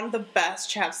 I found the best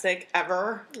chapstick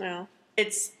ever. Yeah.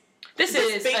 This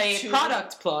is a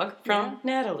product plug from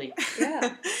Natalie.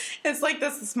 Yeah. It's like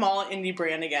this small indie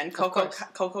brand again,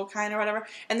 Cocoa Kind or whatever.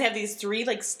 And they have these 3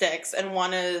 like sticks, and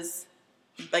one is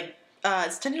like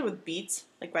it's tinted with beets,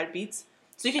 like red beets.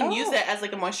 So you can use it as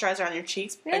like a moisturizer on your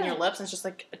cheeks and your lips, and it's just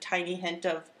like a tiny hint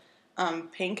of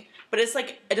pink. But it's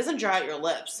like, it doesn't dry out your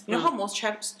lips. You know how most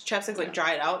chapsticks like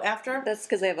dry it out after? That's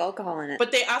because they have alcohol in it.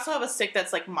 But they also have a stick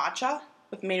that's like matcha.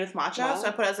 Made with matcha, so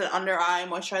I put it as an under eye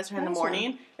moisturizer in the morning,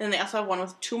 and then they also have one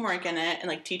with turmeric in it and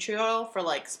like tea tree oil for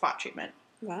like spot treatment.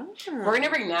 Wow. We're gonna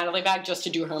bring Natalie back just to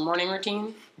do her morning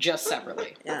routine, just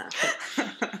separately. Yeah.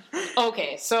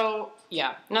 Okay, so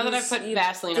yeah, now that I've put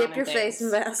Vaseline on, dip your face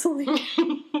in Vaseline.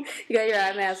 You got your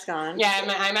eye mask on. Yeah, I have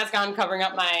my eye mask on, covering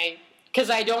up my. Because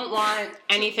I don't want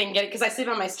anything because I sleep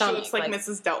on my stomach. She looks like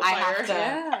Mrs. Doubtfire. I have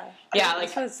to, yeah, like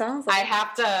that's what it sounds like. I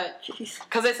have to,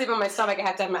 because I sleep on my stomach. I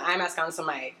have to have my eye mask on so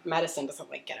my medicine doesn't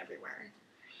like get everywhere.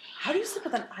 How do you sleep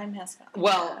with an eye mask on?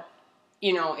 Well,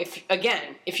 you know,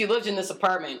 if you lived in this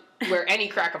apartment where any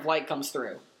crack of light comes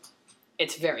through,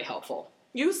 it's very helpful.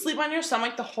 You sleep on your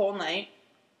stomach the whole night?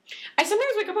 I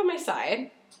sometimes wake up on my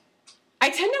side. I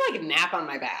tend to, like, nap on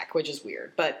my back, which is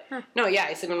weird. But, no, yeah,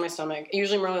 I sleep on my stomach.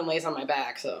 Usually Merlin lays on my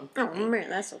back, so. Oh, man,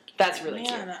 that's so cute. That's really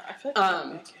cute. I feel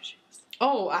like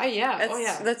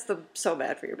That's so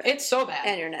bad for your back. It's so bad.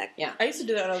 And your neck. Yeah. I used to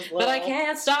do that when I was little. But I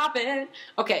can't stop it.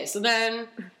 Okay, so then,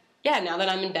 now that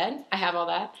I'm in bed, I have all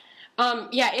that.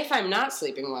 If I'm not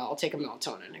sleeping well, I'll take a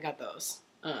melatonin. I got those.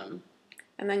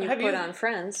 And then you put on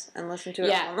Friends and listen to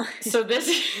it all night. So this...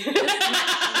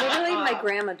 Literally, my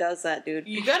grandma does that, dude.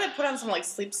 You gotta put on some,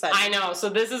 sleep studies. I know. So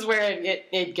this is where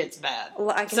it gets bad. Well,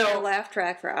 I can hear a laugh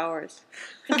track for hours.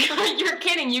 You're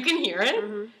kidding. You can hear it?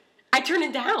 Mm-hmm. I turn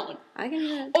it down. I can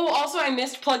hear it. Oh, also, I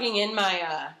missed plugging in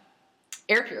my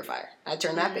air purifier. I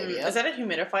turned that baby up. Is that a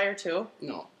humidifier, too?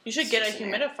 No. You should get a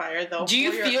humidifier, though. Do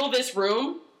you feel this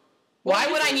room? Why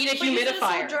would I need a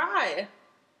humidifier? It's so dry.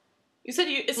 You said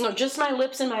you... No, just my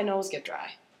lips and my nose get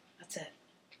dry. That's it.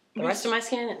 The rest of my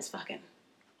skin is fucking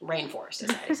rainforest,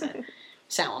 as I said.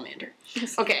 Salamander.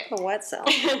 Okay. A wet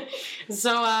salamander.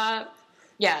 So,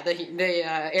 the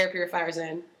air purifier's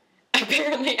in.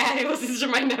 Apparently, Addie listens to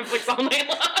my Netflix all night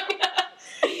long.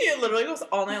 It literally goes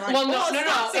all night long. Well, no.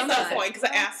 At that point, because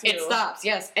I asked you. It stops,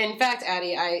 yes. In fact,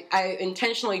 Addie, I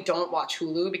intentionally don't watch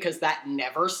Hulu because that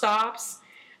never stops.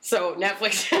 So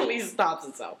Netflix at least stops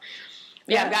itself.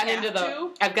 Yeah, I've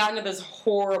gotten into this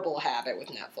horrible habit with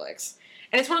Netflix.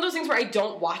 And it's one of those things where I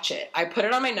don't watch it. I put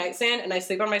it on my nightstand and I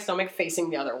sleep on my stomach facing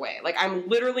the other way. I'm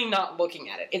literally not looking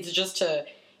at it. It's just to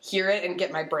hear it and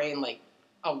get my brain,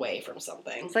 away from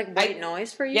something. It's like white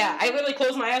noise for you? Yeah, I literally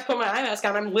close my eyes, put my eye mask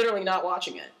on, I'm literally not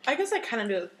watching it. I guess I kind of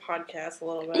do the podcast a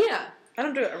little bit. Yeah. I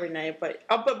don't do it every night, but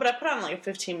I put on a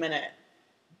 15-minute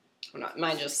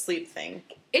mine just sleep thing.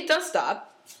 It does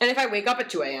stop. And if I wake up at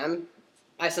 2 a.m.,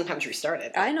 I sometimes restart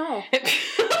it. I know.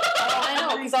 I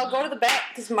know, because I'll go to the bed,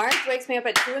 because Marge wakes me up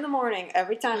at 2 in the morning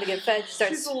every time to get fed. She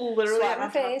starts literally on my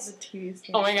face.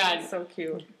 Oh my God. It's so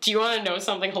cute. Do you want to know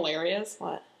something hilarious?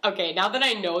 What? Okay, now that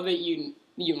I know that you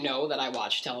know that I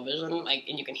watch television,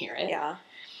 and you can hear it. Yeah.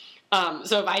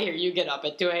 So if I hear you get up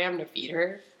at 2 a.m. to feed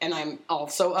her, and I'm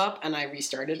also up and I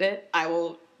restarted it, I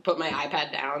will put my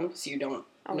iPad down so you don't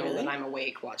know that I'm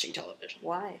awake watching television.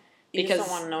 Why? You just don't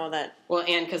want to know that. Well,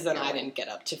 and because then I didn't get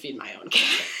up to feed my own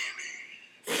kid.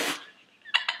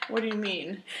 What do you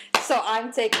mean? So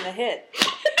I'm taking the hit.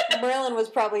 Merlin was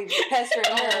probably pestering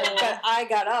her, but I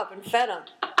got up and fed him.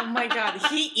 Oh my God.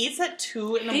 He eats at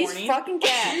 2 in the morning? These fucking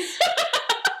cats.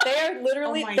 They are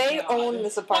literally, own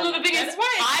this apartment. Well, no, the thing is,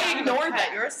 I ignore them.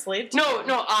 You're a slave to them.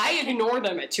 No, I ignore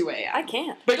them at 2 a.m. I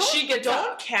can't. But she gets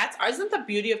up. Cats, isn't the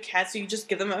beauty of cats you just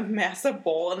give them a massive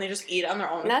bowl and they just eat on their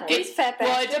own? Not these fat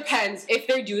bastards. Well, it depends. If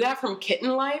they do that from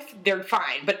kitten life, they're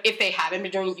fine. But if they haven't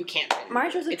been doing it, you can't.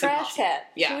 Marge was a trash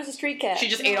cat. Yeah. She was a street cat. She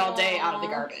just ate all day out of the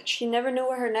garbage. She never knew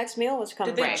where her next meal was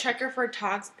coming from. Did they check her for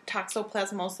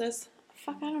toxoplasmosis?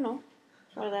 Fuck, I don't know.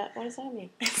 What does that mean?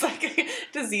 It's like a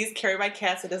disease carried by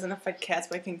cats. It doesn't affect cats,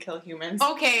 but it can kill humans.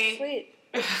 Okay. Sweet.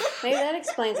 Maybe that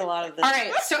explains a lot of this. All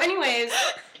right. So, anyways,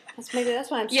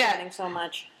 that's why I'm spending so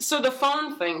much. So the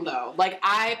phone thing, though,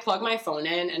 I plug my phone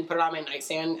in and put it on my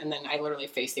nightstand, and then I literally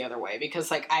face the other way because,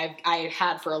 I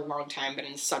had for a long time been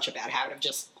in such a bad habit of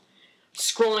just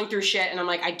scrolling through shit, and I'm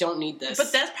like, I don't need this.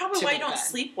 But that's probably why you don't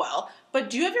sleep well. But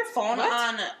do you have your phone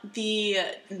on the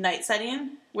night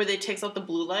setting where it takes out the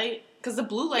blue light? Because the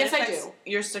blue light affects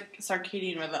your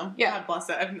circadian rhythm. Yeah. God bless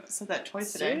it. I've said that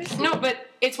twice today. No, but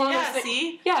it's one of those things.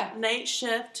 See? Yeah. Night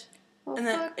shift. And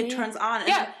then it turns on.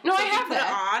 Yeah. No, I have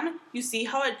that. Put it on. You see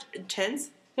how it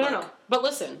tints? No. But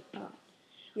listen.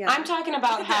 Yeah. I'm talking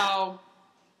about how...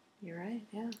 You're right,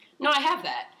 yeah. No, I have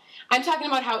that. I'm talking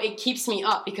about how it keeps me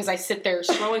up because I sit there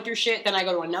scrolling through shit, then I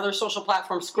go to another social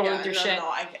platform scrolling through shit. No,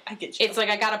 I get you. It's like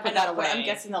I gotta put that away. But I'm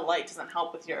guessing the light doesn't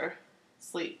help with your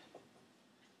sleep.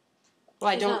 Well,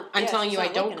 I don't. I'm telling you, I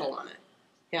don't go on it.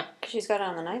 Yeah. She's got it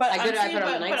on the night. I put it on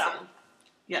the nightstand.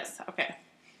 Yes. Okay.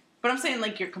 But I'm saying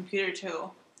your computer too.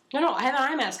 No, I have an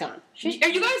eye mask on. Are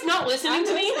you guys not listening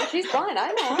to me? She's blind.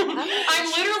 I know.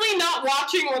 I'm literally not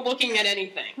watching or looking at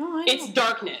anything. Oh, I know. It's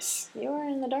darkness. You are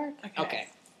in the dark. Okay.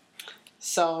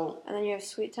 So. And then you have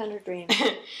sweet, tender dreams.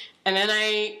 And then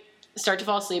I start to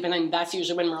fall asleep, and then that's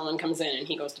usually when Merlin comes in, and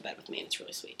he goes to bed with me, and it's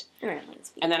really sweet.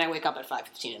 And then I wake up at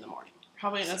 5:15 in the morning.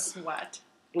 Probably in a sweat.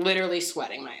 Literally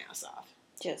sweating my ass off.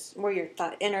 Just where your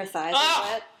inner thighs are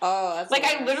wet? Oh, that's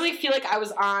I literally feel like I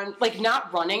was on,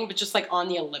 not running, but just on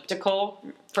the elliptical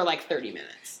for 30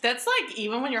 minutes. That's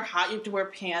even when you're hot, you have to wear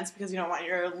pants because you don't want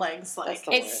your legs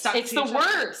it's the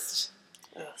worst.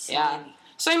 Ugh, yeah.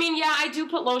 So, I do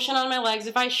put lotion on my legs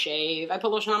if I shave. I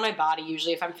put lotion on my body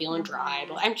usually if I'm feeling dry.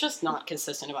 But I'm just not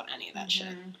consistent about any of that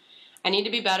shit. I need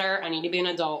to be better. I need to be an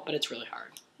adult, but it's really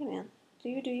hard. Hey, man. Do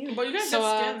you? Well, you guys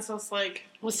have skin, so it's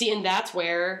Well, see, and that's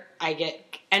where I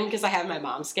get... And because I have my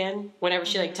mom's skin, whenever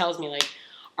she, tells me,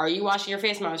 are you washing your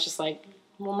face? And I was just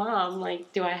well, Mom,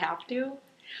 like, do I have to?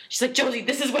 She's like, Josie,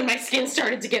 this is when my skin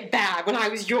started to get bad, when I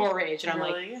was your age. And I'm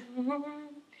really? like,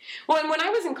 Well, and when I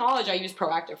was in college, I used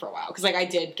Proactiv for a while. Because, like, I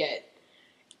did get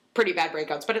pretty bad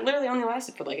breakouts. But it literally only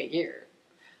lasted for, like, a year.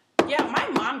 Yeah, my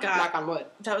mom got... Knock on wood.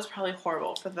 That was probably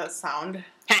horrible for the sound.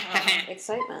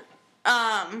 Excitement.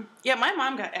 Yeah, my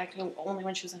mom got acne only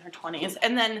when she was in her 20s.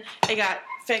 And then it got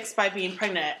fixed by being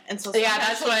pregnant. And so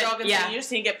that's what... Yeah. You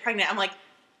just need to get pregnant. I'm like...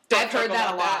 I've heard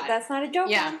that a lot. That's not a joke.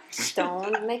 Yeah.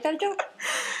 Don't make that a joke.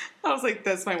 I was like,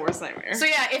 that's my worst nightmare. So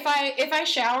yeah, if I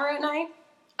shower at night,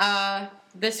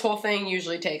 this whole thing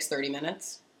usually takes 30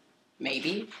 minutes.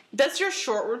 Maybe. That's your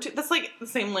short routine? That's like the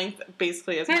same length,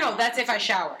 basically, as No, that's if I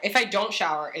shower. If I don't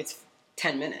shower, it's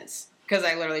 10 minutes. Because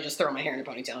I literally just throw my hair in a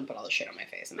ponytail and put all the shit on my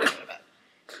face and then go to bed.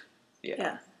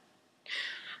 Yeah.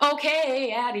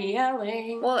 Okay, Addie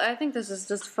yelling. Well, I think this is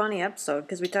just a funny episode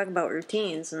because we talk about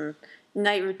routines and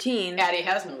night routine. Addie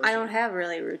has no routine. I don't have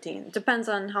really a routine. It depends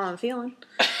on how I'm feeling.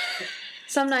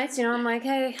 Some nights, I'm like,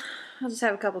 hey, I'll just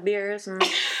have a couple beers and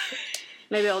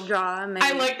maybe I'll draw. Maybe.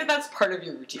 I like that that's part of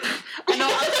your routine. I know, I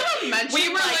was going to mention we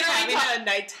were having a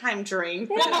nighttime drink.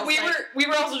 Yeah. Well, but we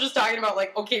were also just talking about,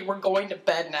 like, okay, we're going to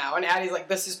bed now. And Addie's like,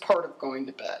 this is part of going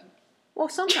to bed. Well,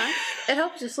 sometimes. It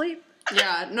helps you sleep.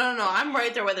 Yeah, no, I'm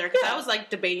right there with her because I was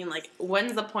like debating like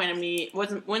when's the point of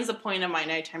my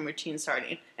nighttime routine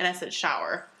starting, and I said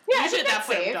shower. Yeah, usually at that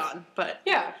point safe. I'm done. But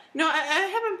yeah, no, I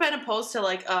haven't been opposed to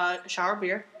like shower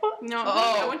beer. No,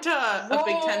 I went to a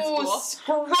Big Ten school.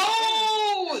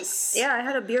 Gross. Yeah, I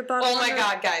had a beer bottle. Oh my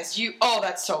god, guys,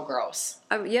 that's so gross.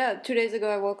 2 days ago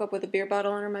I woke up with a beer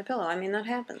bottle under my pillow. I mean that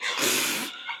happens.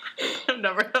 I've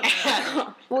never done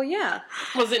that. Well, yeah.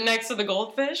 Was it next to the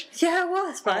goldfish? Yeah, it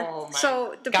was, but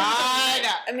God.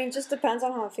 I mean, just depends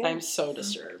on how I'm feeling. I'm so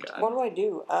disturbed. What do I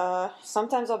do?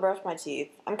 Sometimes I'll brush my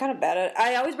teeth. I'm kind of bad at it.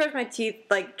 I always brush my teeth,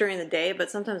 like, during the day, but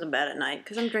sometimes I'm bad at night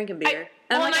because I'm drinking beer.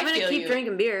 I'm going to keep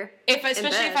drinking beer. Especially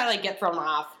if I, like, get thrown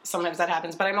off, sometimes that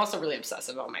happens, but I'm also really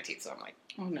obsessive about my teeth, so I'm like,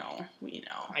 oh, no, we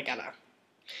know. I gotta.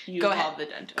 Go ahead. The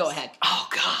dentist. Go ahead. Oh,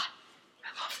 God.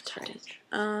 I love the dentist.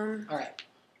 All right.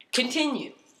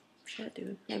 Continue. Shit,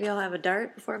 dude. Maybe I'll have a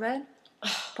dart before bed.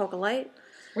 Poke a light.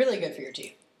 Really good for your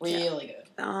teeth. Really good.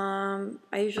 I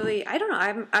don't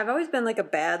know. I've always been like a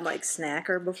bad like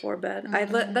snacker before bed.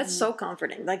 That's so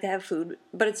comforting. Like to have food,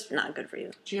 but it's not good for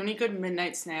you. Do you have any good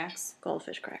midnight snacks?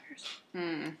 Goldfish crackers.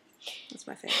 That's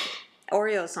my favorite.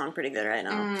 Oreos sound pretty good right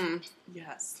now.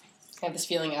 Yes. I have this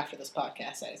feeling after this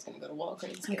podcast I was going to go to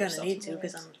Walgreens. I'm gonna need to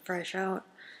because I'm fresh out.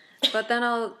 But then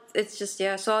it's just,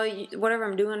 so whatever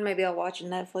I'm doing, maybe I'll watch a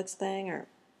Netflix thing or,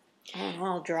 I don't know,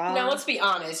 I'll draw. Now, let's be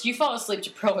honest. You fall asleep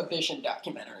to Prohibition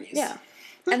documentaries. Yeah.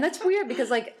 And that's weird because,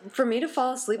 like, for me to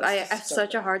fall asleep, I have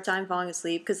such a hard time falling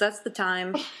asleep because that's the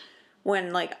time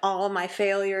when, like, all my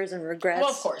failures and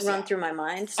regrets run through my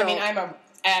mind. So, I mean, I'm an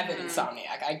avid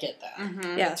insomniac. I get that.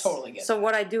 Yeah, I totally get that. So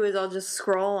what I do is I'll just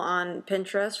scroll on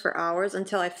Pinterest for hours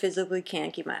until I physically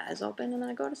can't keep my eyes open and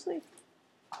then I go to sleep.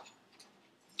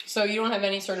 So you don't have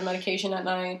any sort of medication at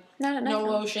night? Not at night. No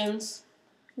lotions?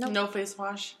 Nope. No face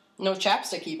wash? No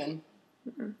chapstick even?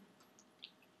 Mm-mm.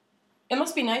 It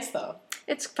must be nice, though.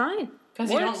 It's fine. Because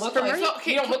you don't look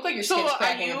like your skin's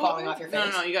cracking and falling off your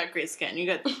face. No, you got great skin. You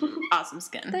got awesome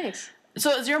skin. Thanks.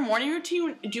 So is your morning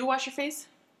routine, do you wash your face?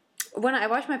 When I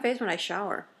wash my face when I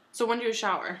shower. So when do you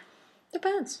shower?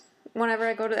 Depends. Whenever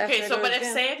I go to the Okay, so but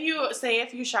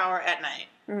if you shower at night,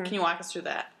 can you walk us through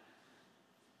that?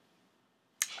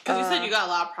 Because you said you got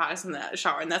a lot of products in the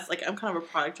shower, and that's like, I'm kind of a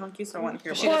product junkie, so I want to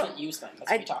hear about it. She doesn't use them,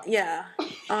 that's what we talk about. Yeah.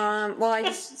 Well, I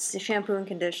use shampoo and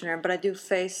conditioner, but I do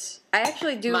I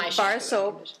actually do bar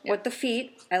soap with the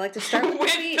feet. I like to start with the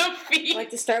feet. I like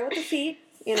to start with the feet,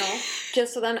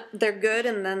 just so then they're good,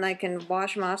 and then I can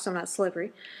wash them off so I'm not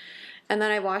slippery. And then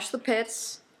I wash the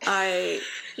pits. I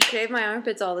shave my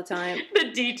armpits all the time. The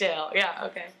detail, yeah,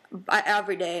 okay.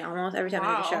 Every day, almost every time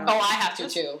I take a shower. Oh, I have to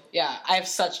too. Yeah, I have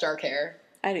such dark hair.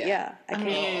 I do, yeah.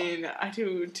 I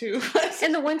do too.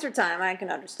 In the wintertime, I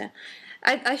can understand.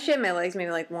 I shave my legs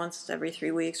maybe like once every 3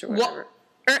 weeks or whatever.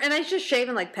 And I just shave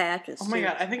in like patches. Oh my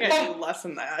god, I think I do less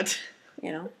than that.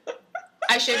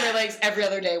 I shave my legs every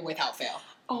other day without fail.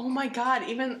 Oh my god,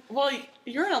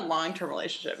 you're in a long-term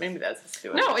relationship. Maybe that's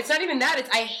the No, it's not even that.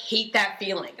 I hate that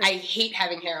feeling. I hate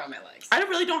having hair on my legs. I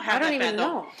really don't have that bad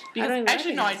though. Because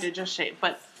actually, no, I did just shave,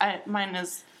 but mine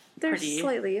is pretty. They're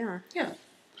slightly, yeah. Yeah.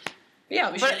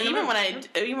 Yeah, but even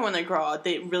when they grow out,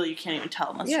 you can't even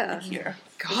tell unless you're here.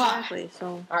 God. Exactly.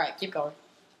 So. All right, keep going.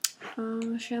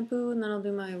 Shampoo, and then I'll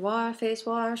do my face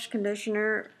wash,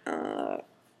 conditioner. Fucking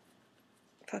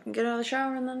get out of the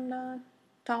shower and then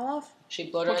towel off.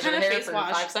 She blow dries her hair for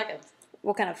 5 seconds.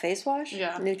 What kind of face wash?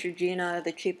 Yeah. Neutrogena,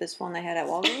 the cheapest one they had at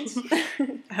Walgreens.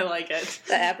 I like it.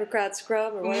 The apricot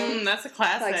scrub or whatever. That's a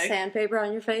classic. Like sandpaper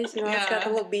on your face, you know, it's got the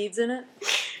little beads in it.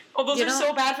 Oh, those are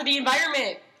so bad for the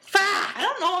environment. I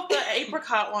don't know if the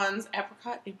apricot ones,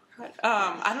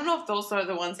 I don't know if those are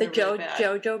the ones that are really bad.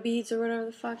 JoJo beads or whatever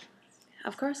the fuck.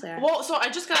 Of course they are. Well, so I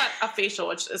just got a facial,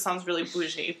 which it sounns really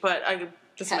bougie, but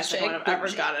this is my second one I've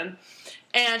ever gotten.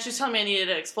 And she was telling me I needed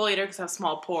an exfoliator because I have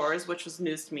small pores, which was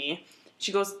news to me.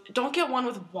 She goes, don't get one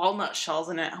with walnut shells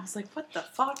in it. I was like, what the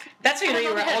fuck? That's how you know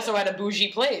you were also at a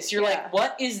bougie place. You're like,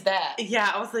 what is that?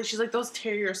 Yeah, I was like, she's like, those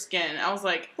tear your skin. I was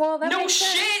like, well, that no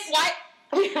shit, what?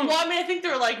 Well, I mean, I think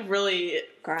they're like really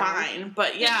fine,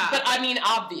 but yeah. But I mean,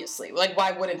 obviously, like,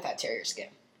 why wouldn't that tear your skin?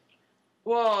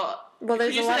 Well,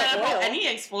 there's a lot of oil. About any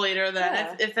exfoliator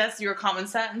then, if that's your common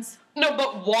sense. No,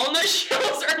 but walnut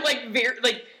shells are like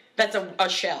that's a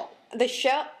shell. The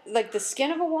shell, like the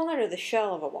skin of a walnut or the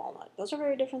shell of a walnut? Those are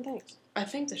very different things. I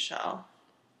think the shell.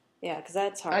 Yeah, because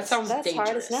that's hard. That sounds dangerous.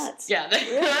 Hard as nuts. Yeah.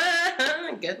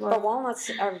 Really? Good one. But walnuts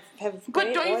have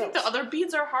But don't you oils. think the other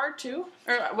beads are hard too?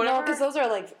 Or whatever? No, because those are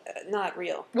like not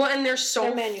real. Well, and they're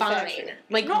so fine.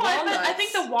 Like no, walnuts. I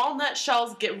think the walnut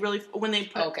shells get really when they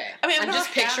put. Okay. I mean, I'm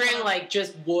just picturing like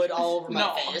just wood all over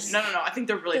my face. No. I think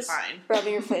they're really fine.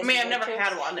 Rubbing your face. I mean, I've never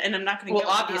had one, and I'm not going to. Well,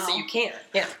 obviously you can't.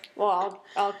 Yeah. Well,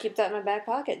 I'll keep that in my back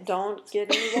pocket. Don't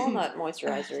get any walnut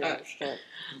moisturizer or shit.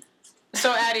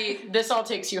 So, Addie, this all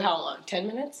takes you how long? 10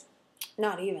 minutes?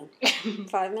 Not even.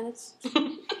 5 minutes?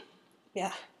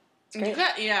 Yeah. And you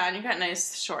got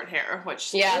nice short hair,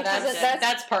 which... Yeah,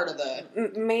 that's part of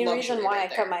the main reason why I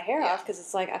cut my hair off, because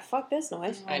it's like, I fuck this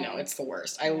noise. I know, it's the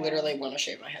worst. I literally want to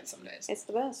shave my head some days. It's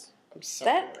the best. I'm so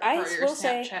I will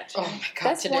say, oh my God,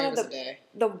 that's today one of was a day.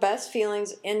 the best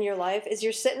feelings in your life is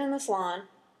you're sitting in the salon,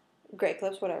 great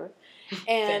clips, whatever,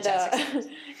 and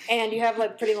and you have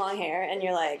like pretty long hair, and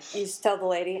you're like, you just tell the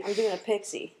lady, I'm doing a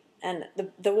pixie, and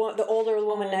the older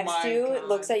woman next to you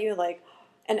looks at you like,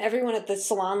 and everyone at the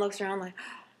salon looks around like,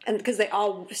 and because they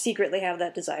all secretly have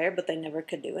that desire, but they never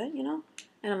could do it, you know.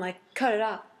 And I'm like, cut it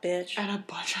off, bitch. At a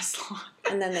bunch of salon.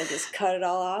 And then they just cut it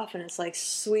all off, and it's like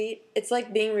sweet. It's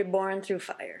like being reborn through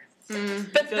fire.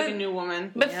 But feel like a new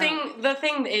woman. But the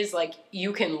thing is, like,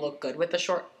 you can look good with the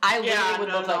short. I literally would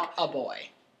look like a boy.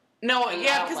 No,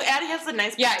 because Addie has a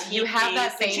nice you have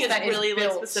that face she has that really is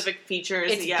built, specific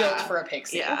features. It's built for a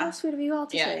pixie. Yeah. Oh, how sweet of you all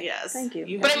to say. Yes. Thank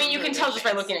you. But I mean, you can tell just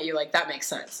by looking at you, like, that makes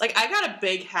sense. Like, I got a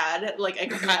big head. Like, I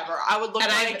could never. I would look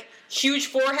like... Huge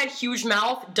forehead, huge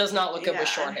mouth, does not look good with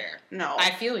short hair. No.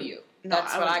 I feel you.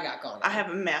 That's what I got going on. I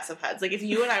have massive heads. Like, if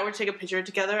you and I were to take a picture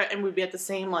together and we'd be at the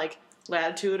same, like,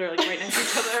 latitude or, like, right next to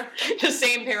each other. The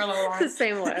same parallel line. The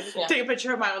same line. Yeah. Take a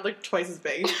picture of mine would look twice as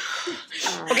big.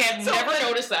 Okay, I've never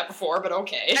noticed that before, but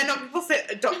okay. I know people say,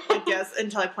 don't, like, yes,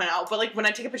 until I point out. But, like, when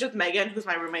I take a picture with Megan, who's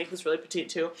my roommate, who's really petite,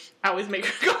 too, I always make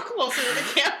her go closer to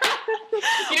the camera.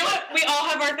 You know what? We all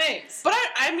have our things. But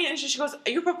I mean, she goes,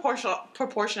 are you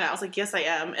proportionate? I was like, yes, I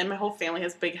am. And my whole family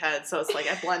has big heads, so it's like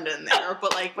I blend in there.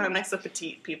 But, like, when I'm next to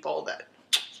petite people that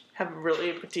have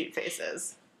really petite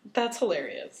faces. That's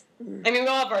hilarious. I mean, we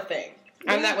all have our thing.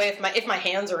 I'm that way. If my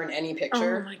hands are in any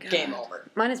picture, game over.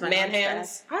 Mine is my man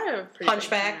hands. I have a pretty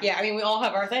hunchback. Yeah, I mean, we all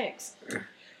have our things.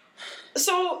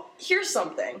 So here's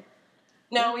something.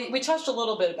 Now we touched a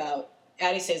little bit about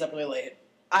Addie stays up really late.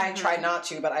 I try not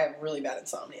to, but I have really bad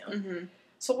insomnia. Mm-hmm.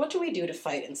 So what do we do to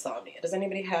fight insomnia? Does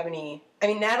anybody have any? I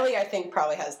mean, Natalie, I think,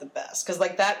 probably has the best because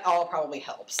like that all probably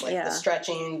helps. Like the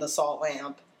stretching, the salt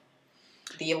lamp,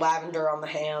 the lavender on the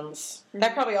hands.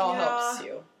 That probably all helps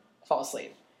you fall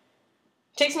asleep.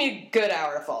 Takes me a good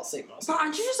hour to fall asleep most. But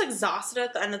aren't you just exhausted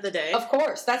at the end of the day? Of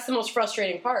course, that's the most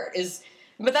frustrating part.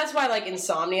 But that's why like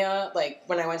insomnia. Like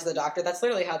when I went to the doctor, that's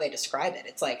literally how they describe it.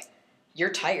 It's like you're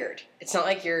tired. It's not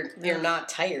like you're not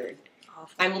tired.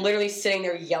 I'm literally sitting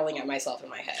there yelling at myself in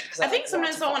my head. I think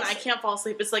sometimes though when I can't fall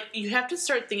asleep, it's like you have to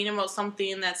start thinking about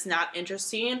something that's not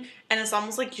interesting, and it's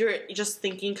almost like you're just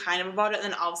thinking kind of about it,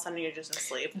 and then all of a sudden you're just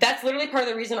asleep. That's literally part of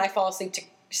the reason I fall asleep to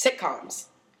sitcoms.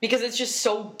 Because it's just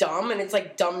so dumb, and it's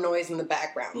like dumb noise in the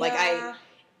background. Like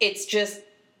it's just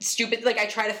stupid. Like I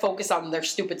try to focus on their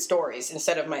stupid stories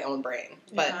instead of my own brain.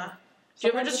 But do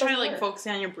you ever just try to like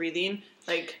focusing on your breathing?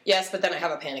 Like yes, but then I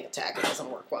have a panic attack. It doesn't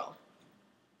work well.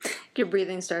 Your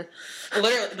breathing starts.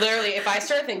 Literally, if I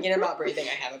start thinking about breathing,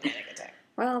 I have a panic attack.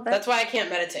 Well, that's why I can't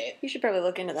meditate. You should probably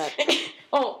look into that.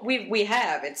 Oh, we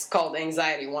have. It's called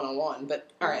Anxiety 101. But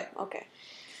all right, okay.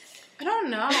 I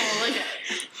don't know. Like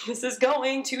this is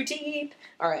going too deep.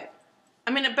 All right.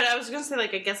 I mean, but I was gonna say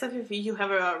like I guess if you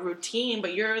have a routine,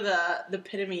 but you're the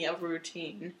epitome of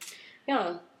routine.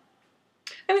 Yeah.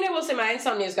 I mean, I will say my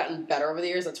insomnia has gotten better over the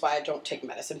years. That's why I don't take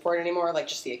medicine for it anymore. Like,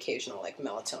 just the occasional, like,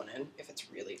 melatonin if it's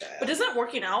really bad. But isn't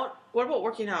working out? What about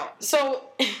working out? So,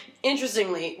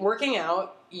 interestingly, working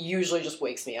out usually just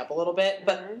wakes me up a little bit,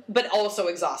 but also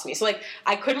exhausts me. So, like,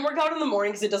 I couldn't work out in the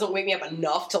morning because it doesn't wake me up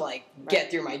enough to, like, get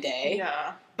through my day.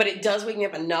 Yeah. But it does wake me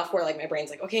up enough where, like, my brain's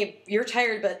like, okay, you're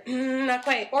tired, but not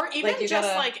quite. Or even like,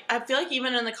 just, like, I feel like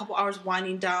even in a couple hours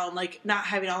winding down, like, not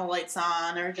having all the lights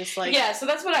on or just, like... Yeah, so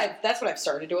that's what I've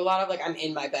started to do a lot of. Like, I'm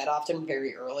in my bed often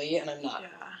very early, and I'm not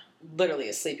literally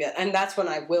asleep yet. And that's when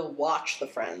I will watch The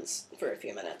Friends for a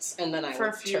few minutes, and then I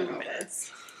will turn over.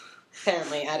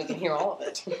 Apparently, Addie can hear all of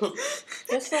it.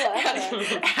 Just the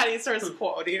last Addie starts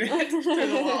quoting it through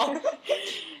the wall.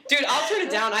 Dude, I'll turn it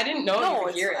down. I didn't know you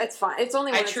could hear it. It's fine. It's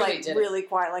only when it's like really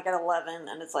quiet, like at 11,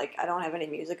 and it's like I don't have any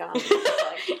music on. It's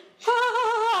like,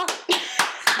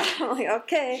 I'm like,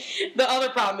 okay. The other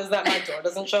problem is that my door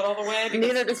doesn't shut all the way.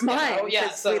 Neither does mine. Oh yeah,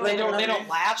 so they don't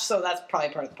latch. So that's probably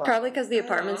part of the problem. Probably because the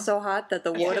apartment's so hot that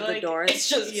the wood of the door is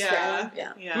just yeah.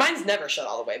 Mine's never shut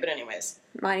all the way, but anyways.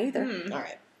 Mine either. All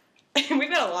right. We've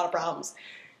got a lot of problems.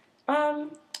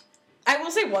 I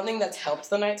will say one thing that's helped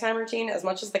the nighttime routine, as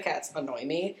much as the cats annoy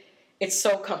me, it's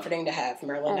so comforting to have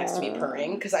Merlin next to me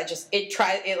purring, because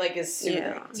it like is soothing.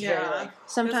 Yeah. It's very, like,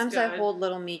 sometimes I hold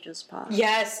little Mija's paw.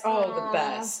 Yes. Oh, the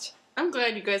best. I'm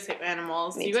glad you guys have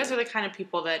animals. You guys are the kind of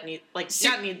people that need, like,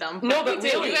 not need them. No, but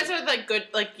really. You guys are, like, good,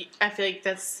 like, I feel like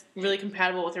that's really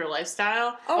compatible with your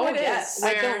lifestyle. Oh, it is.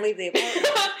 I don't leave the apartment.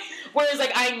 Whereas,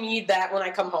 like, I need that when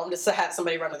I come home to have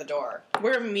somebody run to the door.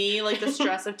 Where me, like, the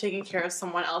stress of taking care of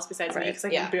someone else besides me, because I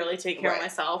can barely take care of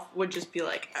myself, would just be,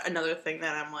 like, another thing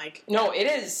that I'm, like... No, it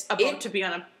is. About to be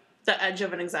on the edge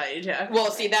of an anxiety attack.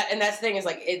 Well, see, that's the thing is,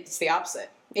 like, it's the opposite.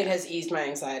 It has eased my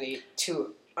anxiety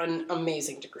to an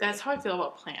amazing degree. That's how I feel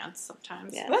about plants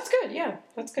sometimes. Yeah. That's good, yeah.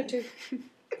 That's good, too.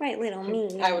 Right, little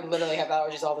me. I would literally have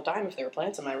allergies all the time if there were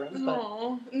plants in my room.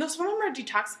 Oh. No, some of them are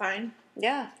detoxifying.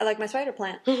 Yeah, I like my spider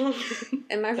plant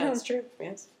in my room. That's true,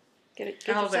 yes. Get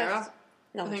aloe vera?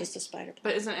 No, just a spider plant.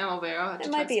 But isn't aloe vera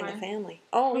It might be in the family.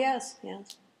 Oh, yes.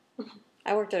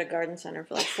 I worked at a garden center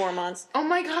for like 4 months. Oh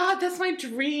my god, that's my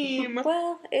dream.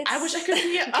 Well, I wish I could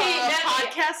be a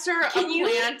podcaster, a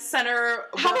plant center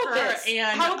worker,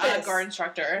 and a garden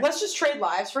instructor. Let's just trade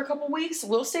lives for a couple weeks.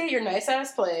 We'll stay at your nice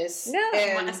ass place. No,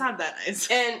 it's not that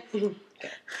nice. And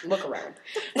look around.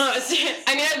 No,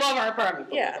 I mean, I love our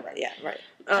apartment. Yeah, right.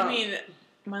 I mean,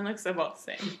 mine looks about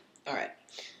the same. All right.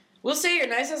 We'll stay at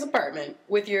your nice ass apartment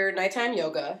with your nighttime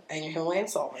yoga and your Himalayan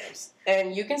salt lamps.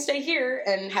 And you can stay here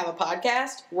and have a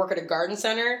podcast, work at a garden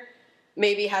center,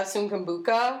 maybe have some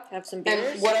kombucha. Have some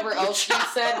beers. And whatever else you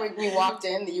said when you walked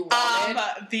in that you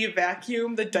wanted. The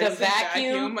vacuum, the Dyson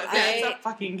vacuum. That's a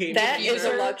fucking game changer. That is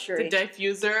a The luxury.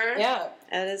 diffuser. Yeah.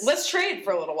 That is. Let's trade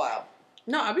for a little while.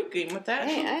 No, I'd be game with that.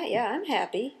 Hey, I'm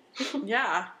happy.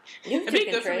 Yeah. It'd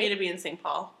be good for me to be in St.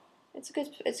 Paul. It's a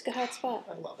good hot spot.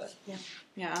 I love it.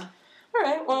 Yeah. All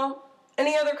right, well,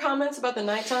 any other comments about the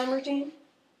nighttime routine?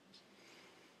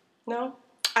 No?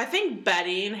 I think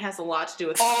bedding has a lot to do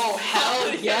with sleep. Oh,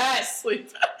 hell yes!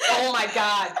 Sleep. Oh, my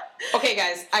God. Okay,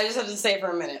 guys, I just have to say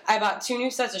for a minute. I bought 2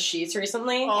 new sets of sheets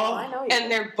recently. Oh, I know you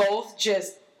And they're both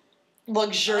just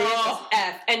luxurious as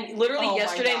F. And literally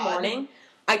yesterday morning,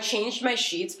 I changed my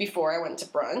sheets before I went to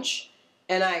brunch.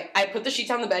 And I put the sheets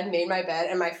on the bed, made my bed,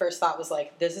 and my first thought was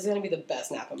like, this is going to be the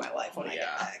best nap of my life when I get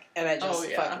back. And I just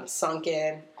fucking sunk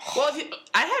in. Well,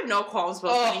 I have no qualms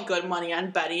about spending good money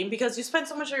on bedding because you spend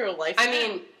so much of your life I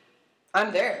mean,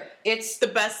 I'm there. It's the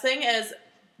best thing is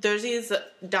there's these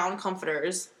down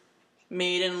comforters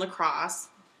made in La Crosse,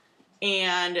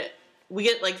 and we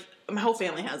get, like, my whole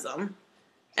family has them.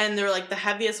 And they're, like, the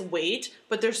heaviest weight,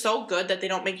 but they're so good that they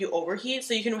don't make you overheat,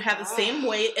 so you can have the same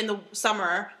weight in the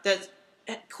summer that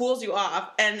cools you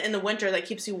off, and in the winter that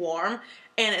keeps you warm,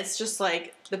 and it's just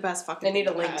like the best fucking thing. I need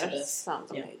a link to this.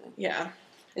 Sounds amazing. Yeah.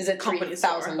 Is it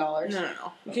 $3,000?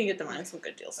 No. You can get them on some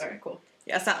good deals. Alright, cool.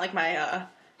 Yeah, it's not like my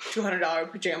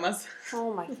 $200 pajamas.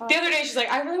 Oh my god. The other day she's like,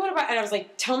 I really want to buy, and I was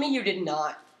like, tell me you did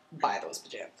not buy those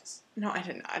pajamas. No, I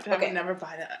did not. I would never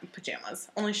buy pajamas.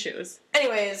 Only shoes.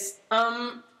 Anyways,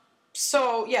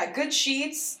 so, yeah, good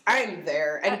sheets, I'm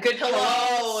there, and good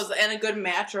pillows, and a good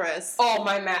mattress. Oh,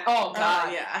 oh,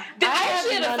 God. Yeah. I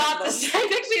actually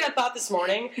had a thought this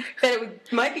morning that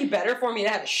it might be better for me to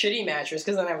have a shitty mattress,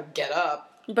 because then I would get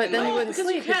up. But then you wouldn't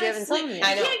sleep because you have insomnia.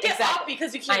 I know, you can't get up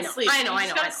because you can't sleep. I know.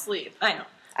 You gotta sleep. I know.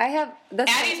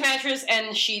 Addie's mattress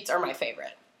and sheets are my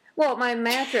favorite. Well, my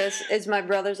mattress is my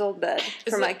brother's old bed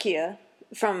from IKEA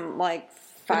from, like,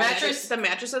 5 years. The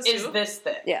mattress is this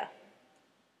thick. Yeah.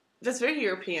 That's very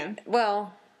European.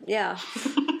 Well, yeah.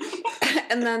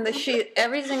 And then the sheet,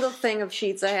 every single thing of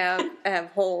sheets I have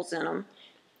holes in them.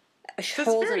 That's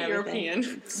very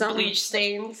European. Bleach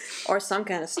stains. Or some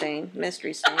kind of stain,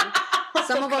 mystery stain.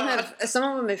 Some of them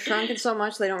have shrunken so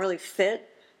much they don't really fit.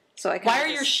 So Why are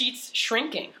your sheets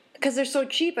shrinking? Because they're so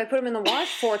cheap. I put them in the wash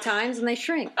 4 times and they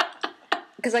shrink.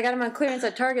 Because I got them on clearance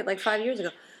at Target like 5 years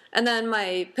ago. And then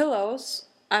my pillows,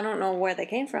 I don't know where they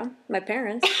came from. My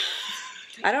parents.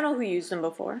 I don't know who used them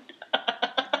before.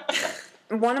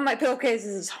 One of my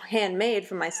pillowcases is handmade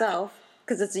for myself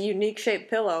because it's a unique shaped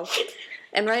pillow.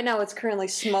 And right now it's currently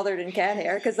smothered in cat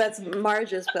hair because that's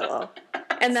Marge's pillow.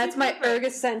 And that's my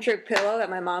ergocentric pillow that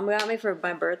my mom got me for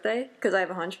my birthday because I have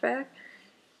a hunchback.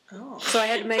 Oh. So I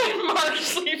had to make it. Marge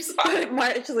sleeps on it.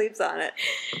 Marge sleeps on it.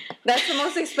 That's the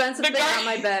most expensive thing on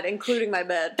my bed, including my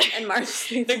bed. And Marge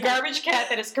sleeps on it. The garbage cat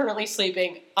that is currently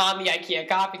sleeping on the IKEA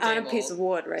coffee table. On a piece of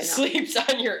wood right now. Sleeps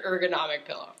on your ergonomic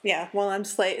pillow. Yeah, well, I'm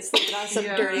sleeping on some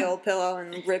dirty old pillow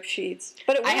and ripped sheets.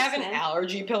 But it works, I have an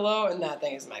allergy pillow, and that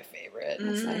thing is my favorite.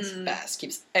 It's nice. Best.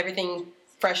 Keeps everything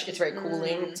fresh. It's very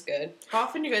cooling. It's good. How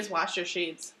often do you guys wash your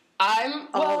sheets?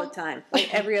 All the time,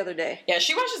 like every other day. Yeah,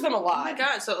 she washes them a lot. Oh my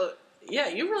god! So yeah,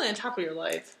 you're really on top of your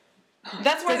life.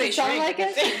 That's why they sound like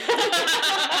it.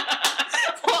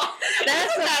 Well,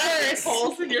 that's the first.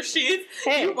 Holes in your sheets.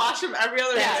 Hey. You wash them every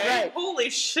other day. Right. Holy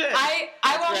shit! I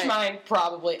wash mine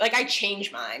probably. Like I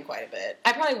change mine quite a bit.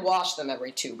 I probably wash them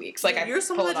every 2 weeks. Like you're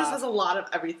someone that just has a lot of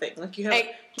everything. Like you have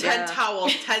 10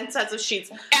 towels, 10 sets of sheets.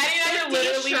 Addie and I are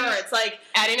literally shirts. Like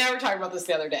Addie and I were talking about this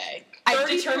the other day. I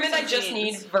determined I just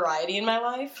need variety in my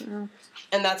life, and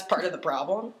that's part of the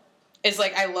problem. Is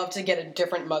like I love to get a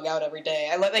different mug out every day.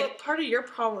 I love but part of your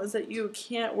problem is that you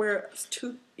can't wear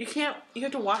you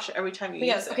have to wash it every time you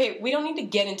use it. Okay, we don't need to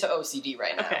get into OCD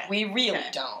right now. Okay. We really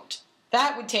don't.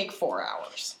 That would take 4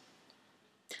 hours.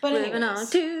 But living on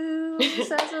 2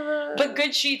 sets of But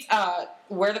good sheets,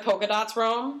 Where the Polka Dots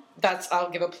Roam, I'll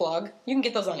give a plug. You can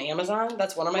get those on Amazon.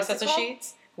 That's one of my sets of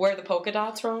sheets. Where the Polka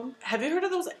Dots Roam. Have you heard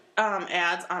of those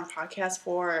ads on podcasts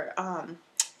for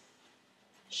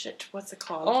what's it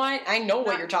called? Oh, I know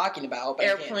what you're talking about. But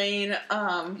Airplane.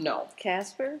 No.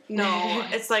 Casper? No,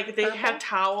 it's like they have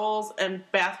towels and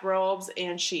bathrobes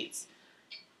and sheets.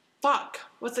 Fuck,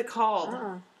 what's it called?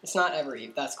 Oh. It's not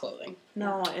Evereve. That's clothing.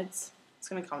 No, it's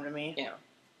gonna come to me. Yeah.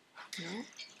 No?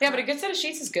 Yeah, but a good set of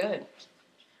sheets is good.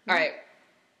 All right.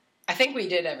 I think we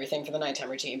did everything for the nighttime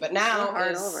routine, but now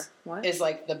is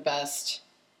like the best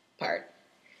part.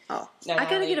 Oh. Now, I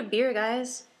gotta get a beer,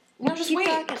 guys. No, just wait.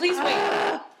 Talking. Please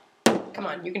wait. Come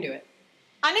on, you can do it.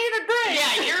 I need a drink.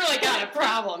 Yeah, you're like got a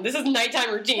problem. This is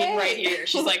nighttime routine right here.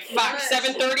 She's like, fuck,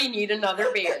 7:30, need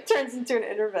another beer. It turns into an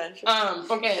intervention.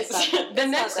 Okay, so the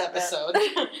next episode.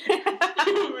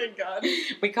 Oh my god.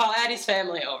 We call Addie's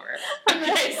family over.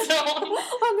 Okay, so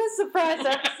on this surprise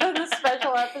episode, this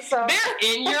special episode.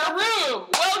 They're in your room.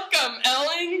 Welcome,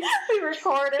 Ellen. We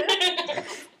recorded.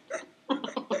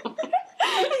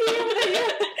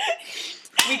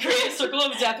 We create a circle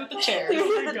of death with the chairs. You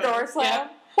hear the door slam? Yeah.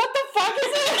 What the fuck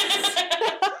is this?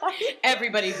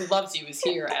 Everybody who loves you is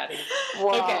here, Addie.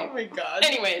 Wow. Okay. Oh my god.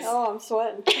 Anyways. Oh, I'm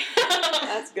sweating.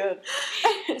 That's good.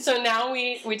 So now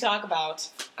we talk about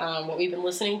what we've been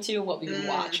listening to, what we've been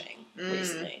watching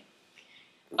recently.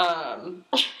 Apparently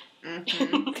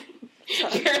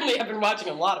I've been watching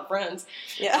a lot of Friends.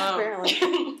 Yeah, apparently.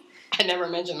 I never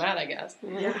mentioned that, I guess.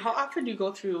 Yeah. How often do you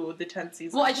go through the 10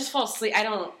 seasons? Well, I just fall asleep.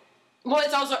 Well,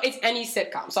 it's any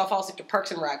sitcom. So I'll fall asleep to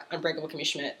Parks and Rec, Unbreakable Kimmy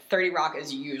Schmidt. 30 Rock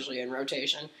is usually in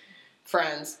rotation.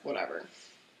 Friends, whatever.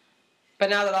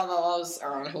 But now that all those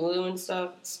are on Hulu and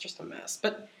stuff, it's just a mess.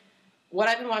 But what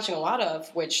I've been watching a lot of,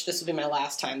 which this will be my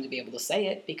last time to be able to say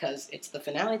it because it's the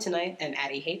finale tonight and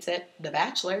Addie hates it, The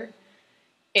Bachelor.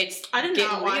 I did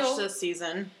not watch this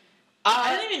season.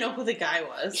 I didn't even know who the guy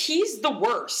was. He's the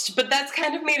worst, but that's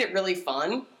kind of made it really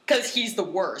fun. Because he's the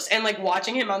worst. And, like,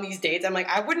 watching him on these dates, I'm like,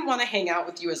 I wouldn't want to hang out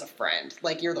with you as a friend.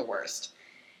 Like, you're the worst.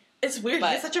 It's weird. He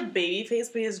has such a baby face,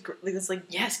 but he has, like, this, like...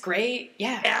 Yes, great.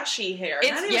 Yeah. Ashy hair.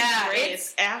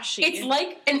 It's ashy. It's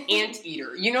like an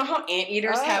anteater. You know how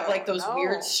anteaters have, like, those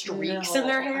weird streaks in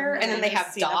their hair? And then they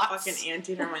have dots? A fucking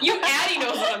anteater. Addie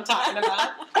knows what I'm talking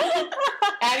about.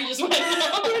 Addie just went...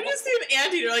 You just see an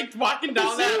anteater, like, walking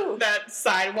down that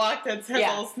sidewalk that has a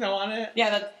little snow on it.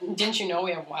 Yeah, didn't you know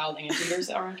we have wild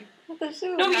anteaters around here? No,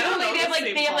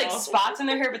 they have like spots in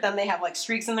their hair, but then they have like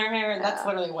streaks in their hair, and that's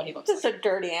literally what he looks like. Just a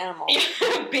dirty animal.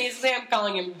 Basically, I'm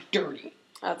calling him dirty.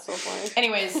 That's so funny.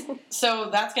 Anyways, so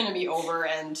that's going to be over,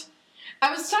 and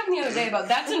I was talking the other day about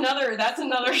that's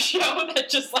another show that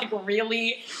just like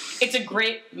really, it's a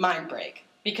great mind break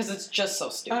because it's just so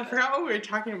stupid. I forgot what we were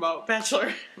talking about.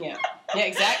 Bachelor. Yeah,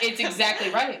 exactly. It's exactly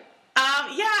right.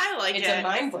 Yeah, I like it. It's a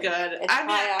mind break. Good. It's I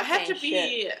have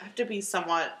to be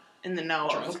somewhat in the know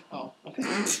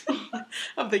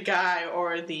of the guy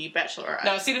or the Bachelorette.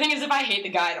 No, see, the thing is, if I hate the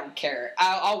guy, I don't care.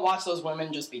 I'll watch those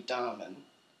women just be dumb. And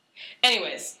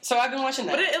anyways, so I've been watching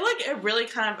that. But it really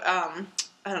kind of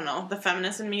I don't know, the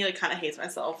feminist in me like kind of hates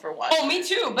myself for watching. Oh, me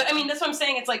too. But I mean, that's what I'm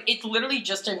saying. It's like it's literally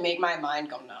just to make my mind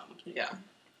go numb. Yeah.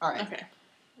 All right. Okay.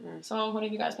 So what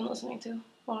have you guys been listening to?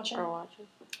 Watching or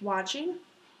watching?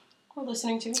 Or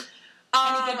listening to?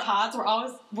 Any good pods? We're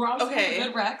always okay.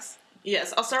 Good recs.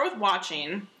 Yes, I'll start with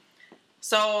watching.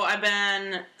 So I've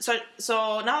been so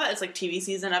now that it's like TV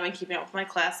season, I've been keeping up with my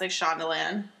classic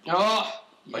Shondaland. Oh,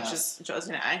 which is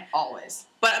Josie and I always.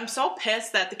 But I'm so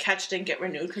pissed that The Catch didn't get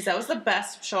renewed because that was the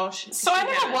best show. So I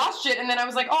never watched it, and then I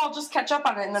was like, "Oh, I'll just catch up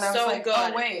on it." And then I was like, good.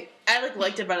 "Oh wait, I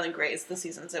liked it better than Grace the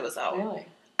seasons it was out." Really?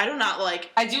 I do not like.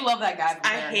 I do love that guy.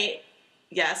 I hate.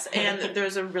 Yes, and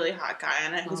there's a really hot guy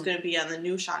on it who's going to be on the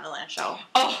new Shondaland show.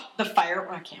 Oh, the fire!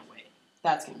 I can't wait.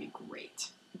 That's going to be great.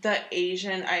 The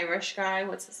Asian Irish guy,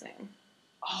 what's his name?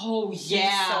 Oh, yeah.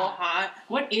 He's so hot.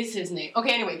 What is his name?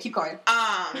 Okay, anyway, keep going.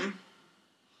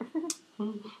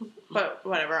 But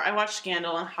whatever. I watched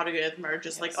Scandal and How to Get Away with Murder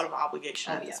just like out of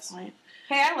obligation at this point.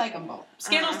 Hey, I like them both.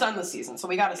 Scandal's done this season, so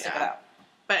we got to stick it out.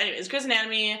 But anyways, Grey's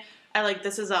Anatomy. I like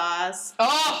This Is Us.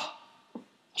 Oh!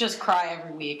 Just cry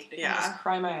every week. Yeah. Just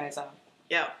cry my eyes out.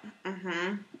 Yep.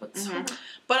 But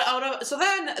so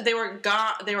then they were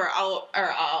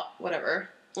out, whatever.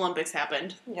 Olympics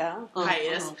happened. Yeah.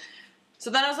 Hiatus. So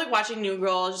then I was like watching New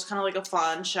Girl, just kind of like a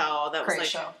fun show that was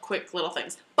like quick little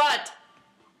things. But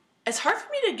it's hard for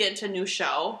me to get into a new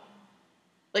show.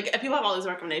 Like people have all these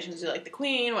recommendations, do like The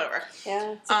Queen, whatever.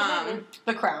 Yeah.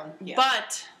 The Crown. Yeah.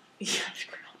 But The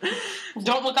Crown.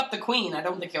 Don't look up The Queen. I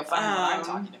don't think you'll find what I'm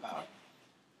talking about.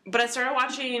 But I started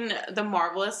watching The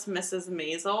Marvelous Mrs.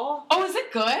 Maisel. Oh, is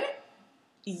it good?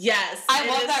 Yes. I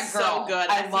love that girl. So good.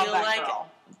 I love feel that like girl.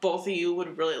 Both of you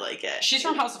would really like it. She's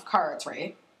from House of Cards,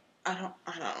 right? I don't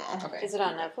know. Okay. Is it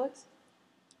on Netflix?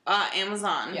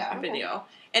 Amazon Video.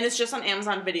 And it's just on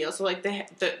Amazon Video, so like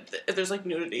there's like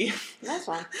nudity. That's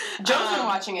fine. Joe's been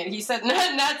watching it. He said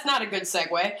that's not a good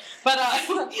segue, but that's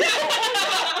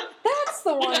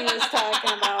the one he was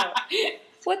talking about.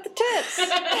 With the tits.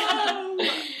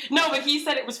 No, but he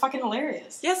said it was fucking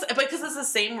hilarious. Yes, because it's the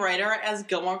same writer as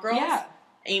Gilmore Girls. Yeah.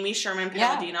 Amy Sherman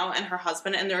Palladino and her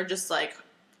husband, and they're just like,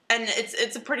 and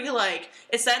it's a pretty like,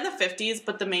 it's set in the 50s,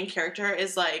 but the main character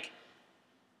is like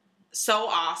so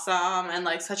awesome and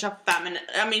like such a feminist.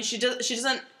 I mean, she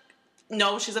doesn't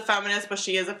know she's a feminist, but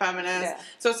she is a feminist. Yeah.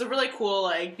 So it's a really cool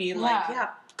like being like,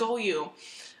 go you.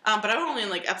 But I'm only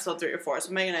in like episode 3 or 4,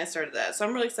 so Megan and I started that, so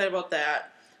I'm really excited about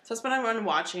that. So that's what I've been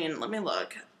watching. Let me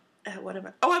look. What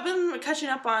have I've been catching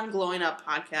up on Glowing Up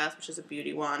podcast, which is a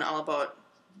beauty one, all about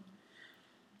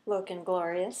looking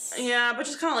glorious. Yeah, but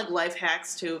just kind of like life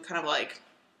hacks too, kind of like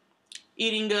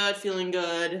eating good, feeling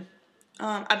good.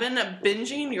 I've been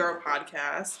binging your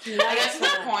podcast. I got to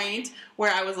the point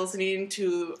where I was listening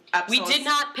to episodes. We did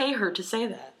not pay her to say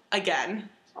that. Again.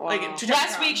 Wow. Like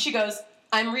last week she goes,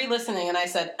 I'm re-listening, and I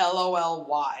said, LOL,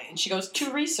 why? And she goes,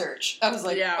 to research. I was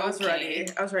like, I was ready.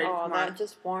 I was ready to come that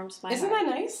just warms my heart. Isn't that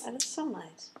nice? That is so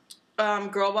nice.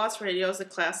 Girl Boss Radio is a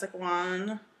classic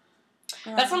one.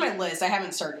 That's on my list. I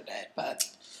haven't started it, but...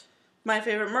 My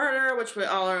Favorite Murder, which we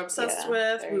all are obsessed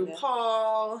with.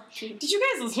 RuPaul. Did you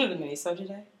guys listen to the Mini-So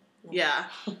today? No. Yeah.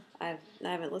 I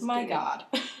haven't listened My God.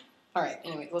 All right,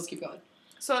 anyway, let's keep going.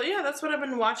 So, yeah, that's what I've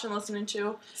been watching, listening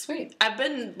to. Sweet. I've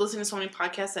been listening to so many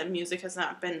podcasts that music has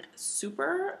not been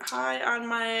super high on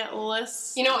my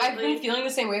list. You know, I've been feeling the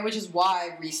same way, which is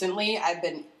why recently I've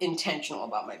been intentional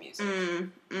about my music.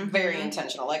 Very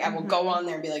intentional. Like, I will go on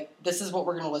there and be like, this is what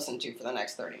we're going to listen to for the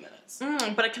next 30 minutes.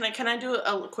 But can I do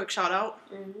a quick shout out?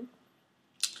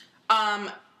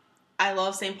 I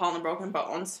love St. Paul and the Broken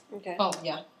Bones. Okay. Oh,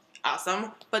 yeah.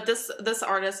 Awesome. But this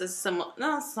artist is somewhat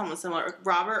similar.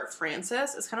 Robert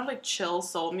Francis. It's kind of like chill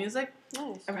soul music.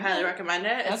 Nice. I highly recommend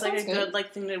it. That it's like a good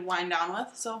like thing to wind down with.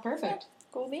 So perfect.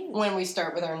 Cool beans. When we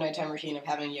start with our nighttime routine of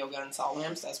having yoga and salt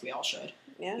lamps, as we all should.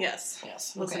 Yeah. Yes.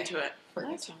 Listen to it.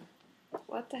 Perfect. Nice.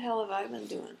 What the hell have I been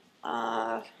doing?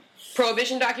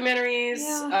 Prohibition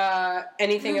documentaries,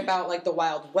 anything about like the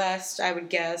Wild West, I would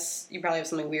guess. You probably have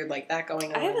something weird like that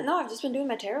going on. I haven't, I've just been doing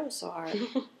my tarot so hard.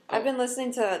 I've been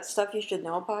listening to Stuff You Should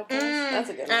Know podcast. That's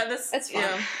a good one. It's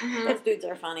fun. Those dudes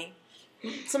are funny.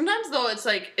 Sometimes though it's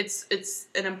like it's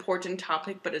an important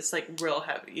topic, but it's like real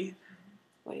heavy.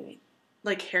 What do you mean?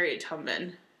 Like Harriet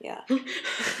Tubman. Yeah.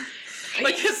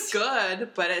 Like, it's good,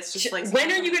 but it's just like...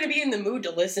 When are you going to be in the mood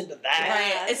to listen to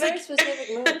that? Yeah, it's like, a very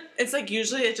specific mood. It's like,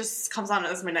 usually it just comes on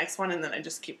as my next one, and then I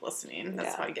just keep listening.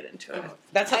 That's how I get into it.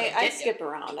 That's how I skip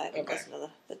around. I haven't listened to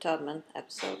the Tubman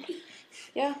episode.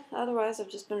 Yeah, otherwise I've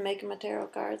just been making my tarot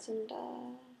cards, and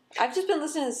I've just been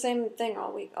listening to the same thing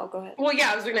all week. Oh, go ahead. Well,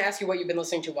 yeah, I was going to ask you what you've been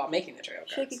listening to while making the tarot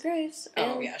cards. Shaky Graves.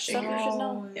 Oh, yeah, Shaky Graves. Should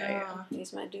know. Yeah.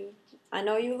 He's my dude. I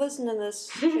know you listen to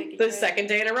this. Shaky The second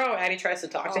day in a row, Addie tries to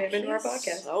talk to him into our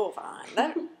podcast. So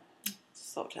fine.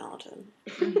 So talented.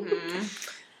 Mm-hmm.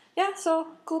 Yeah, so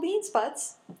cool beans,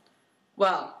 Butts.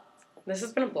 Well, this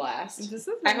has been a blast.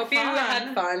 I hope you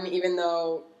had fun, even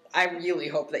though I really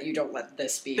hope that you don't let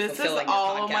this be fulfilling your podcast. This is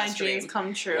all of my dreams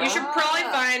come true. You should probably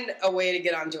find a way to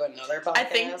get onto another podcast. I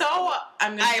think, though,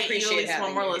 I'm going to get you at least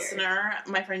one more listener.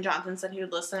 My friend Jonathan said he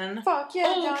would listen. Fuck yeah,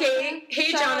 Jonathan. Okay.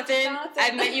 Hey, Jonathan.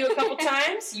 I've met you a couple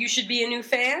times. You should be a new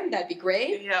fan. That'd be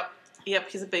great. Yep,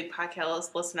 he's a big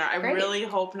podcast listener. I really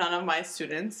hope none of my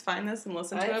students find this and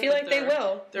listen to it. I feel like they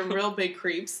will. They're real big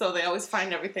creeps, so they always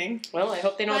find everything. Well, I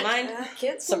hope they don't mind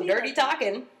some dirty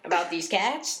talking about these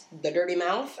cats. The dirty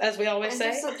mouth, as we always say.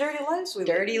 Just the dirty lives we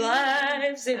live. Dirty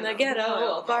lives in the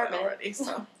ghetto apartment. Already,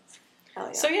 so.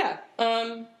 So, yeah.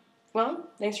 Well,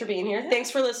 thanks for being here. Thanks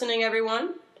for listening,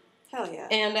 everyone. Hell yeah.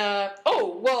 And,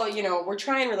 we're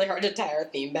trying really hard to tie our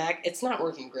theme back. It's not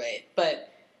working great, but...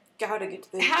 How to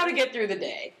get through the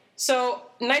day. So,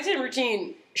 nighttime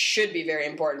routine should be very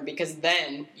important because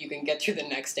then you can get through the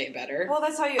next day better. Well,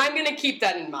 that's how you... I'm going to keep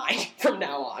that in mind from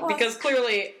now on because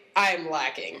clearly I'm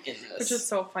lacking in this. Which is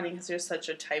so funny because you're such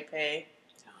a type A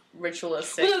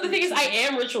ritualistic. Well, no, the thing is I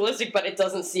am ritualistic, but it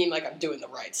doesn't seem like I'm doing the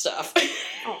right stuff.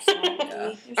 Oh, so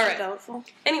you're so doubtful.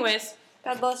 Anyways.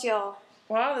 God bless y'all.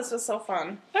 Wow, this was so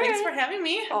fun. Thanks for having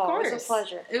me. Of course. It was a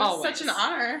pleasure. It was such an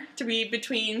honor to be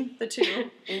between the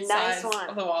two sides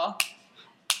of the wall.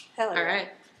 Hell yeah. All right.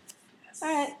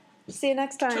 All right. See you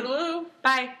next time. Toodaloo.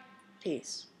 Bye.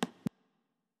 Peace.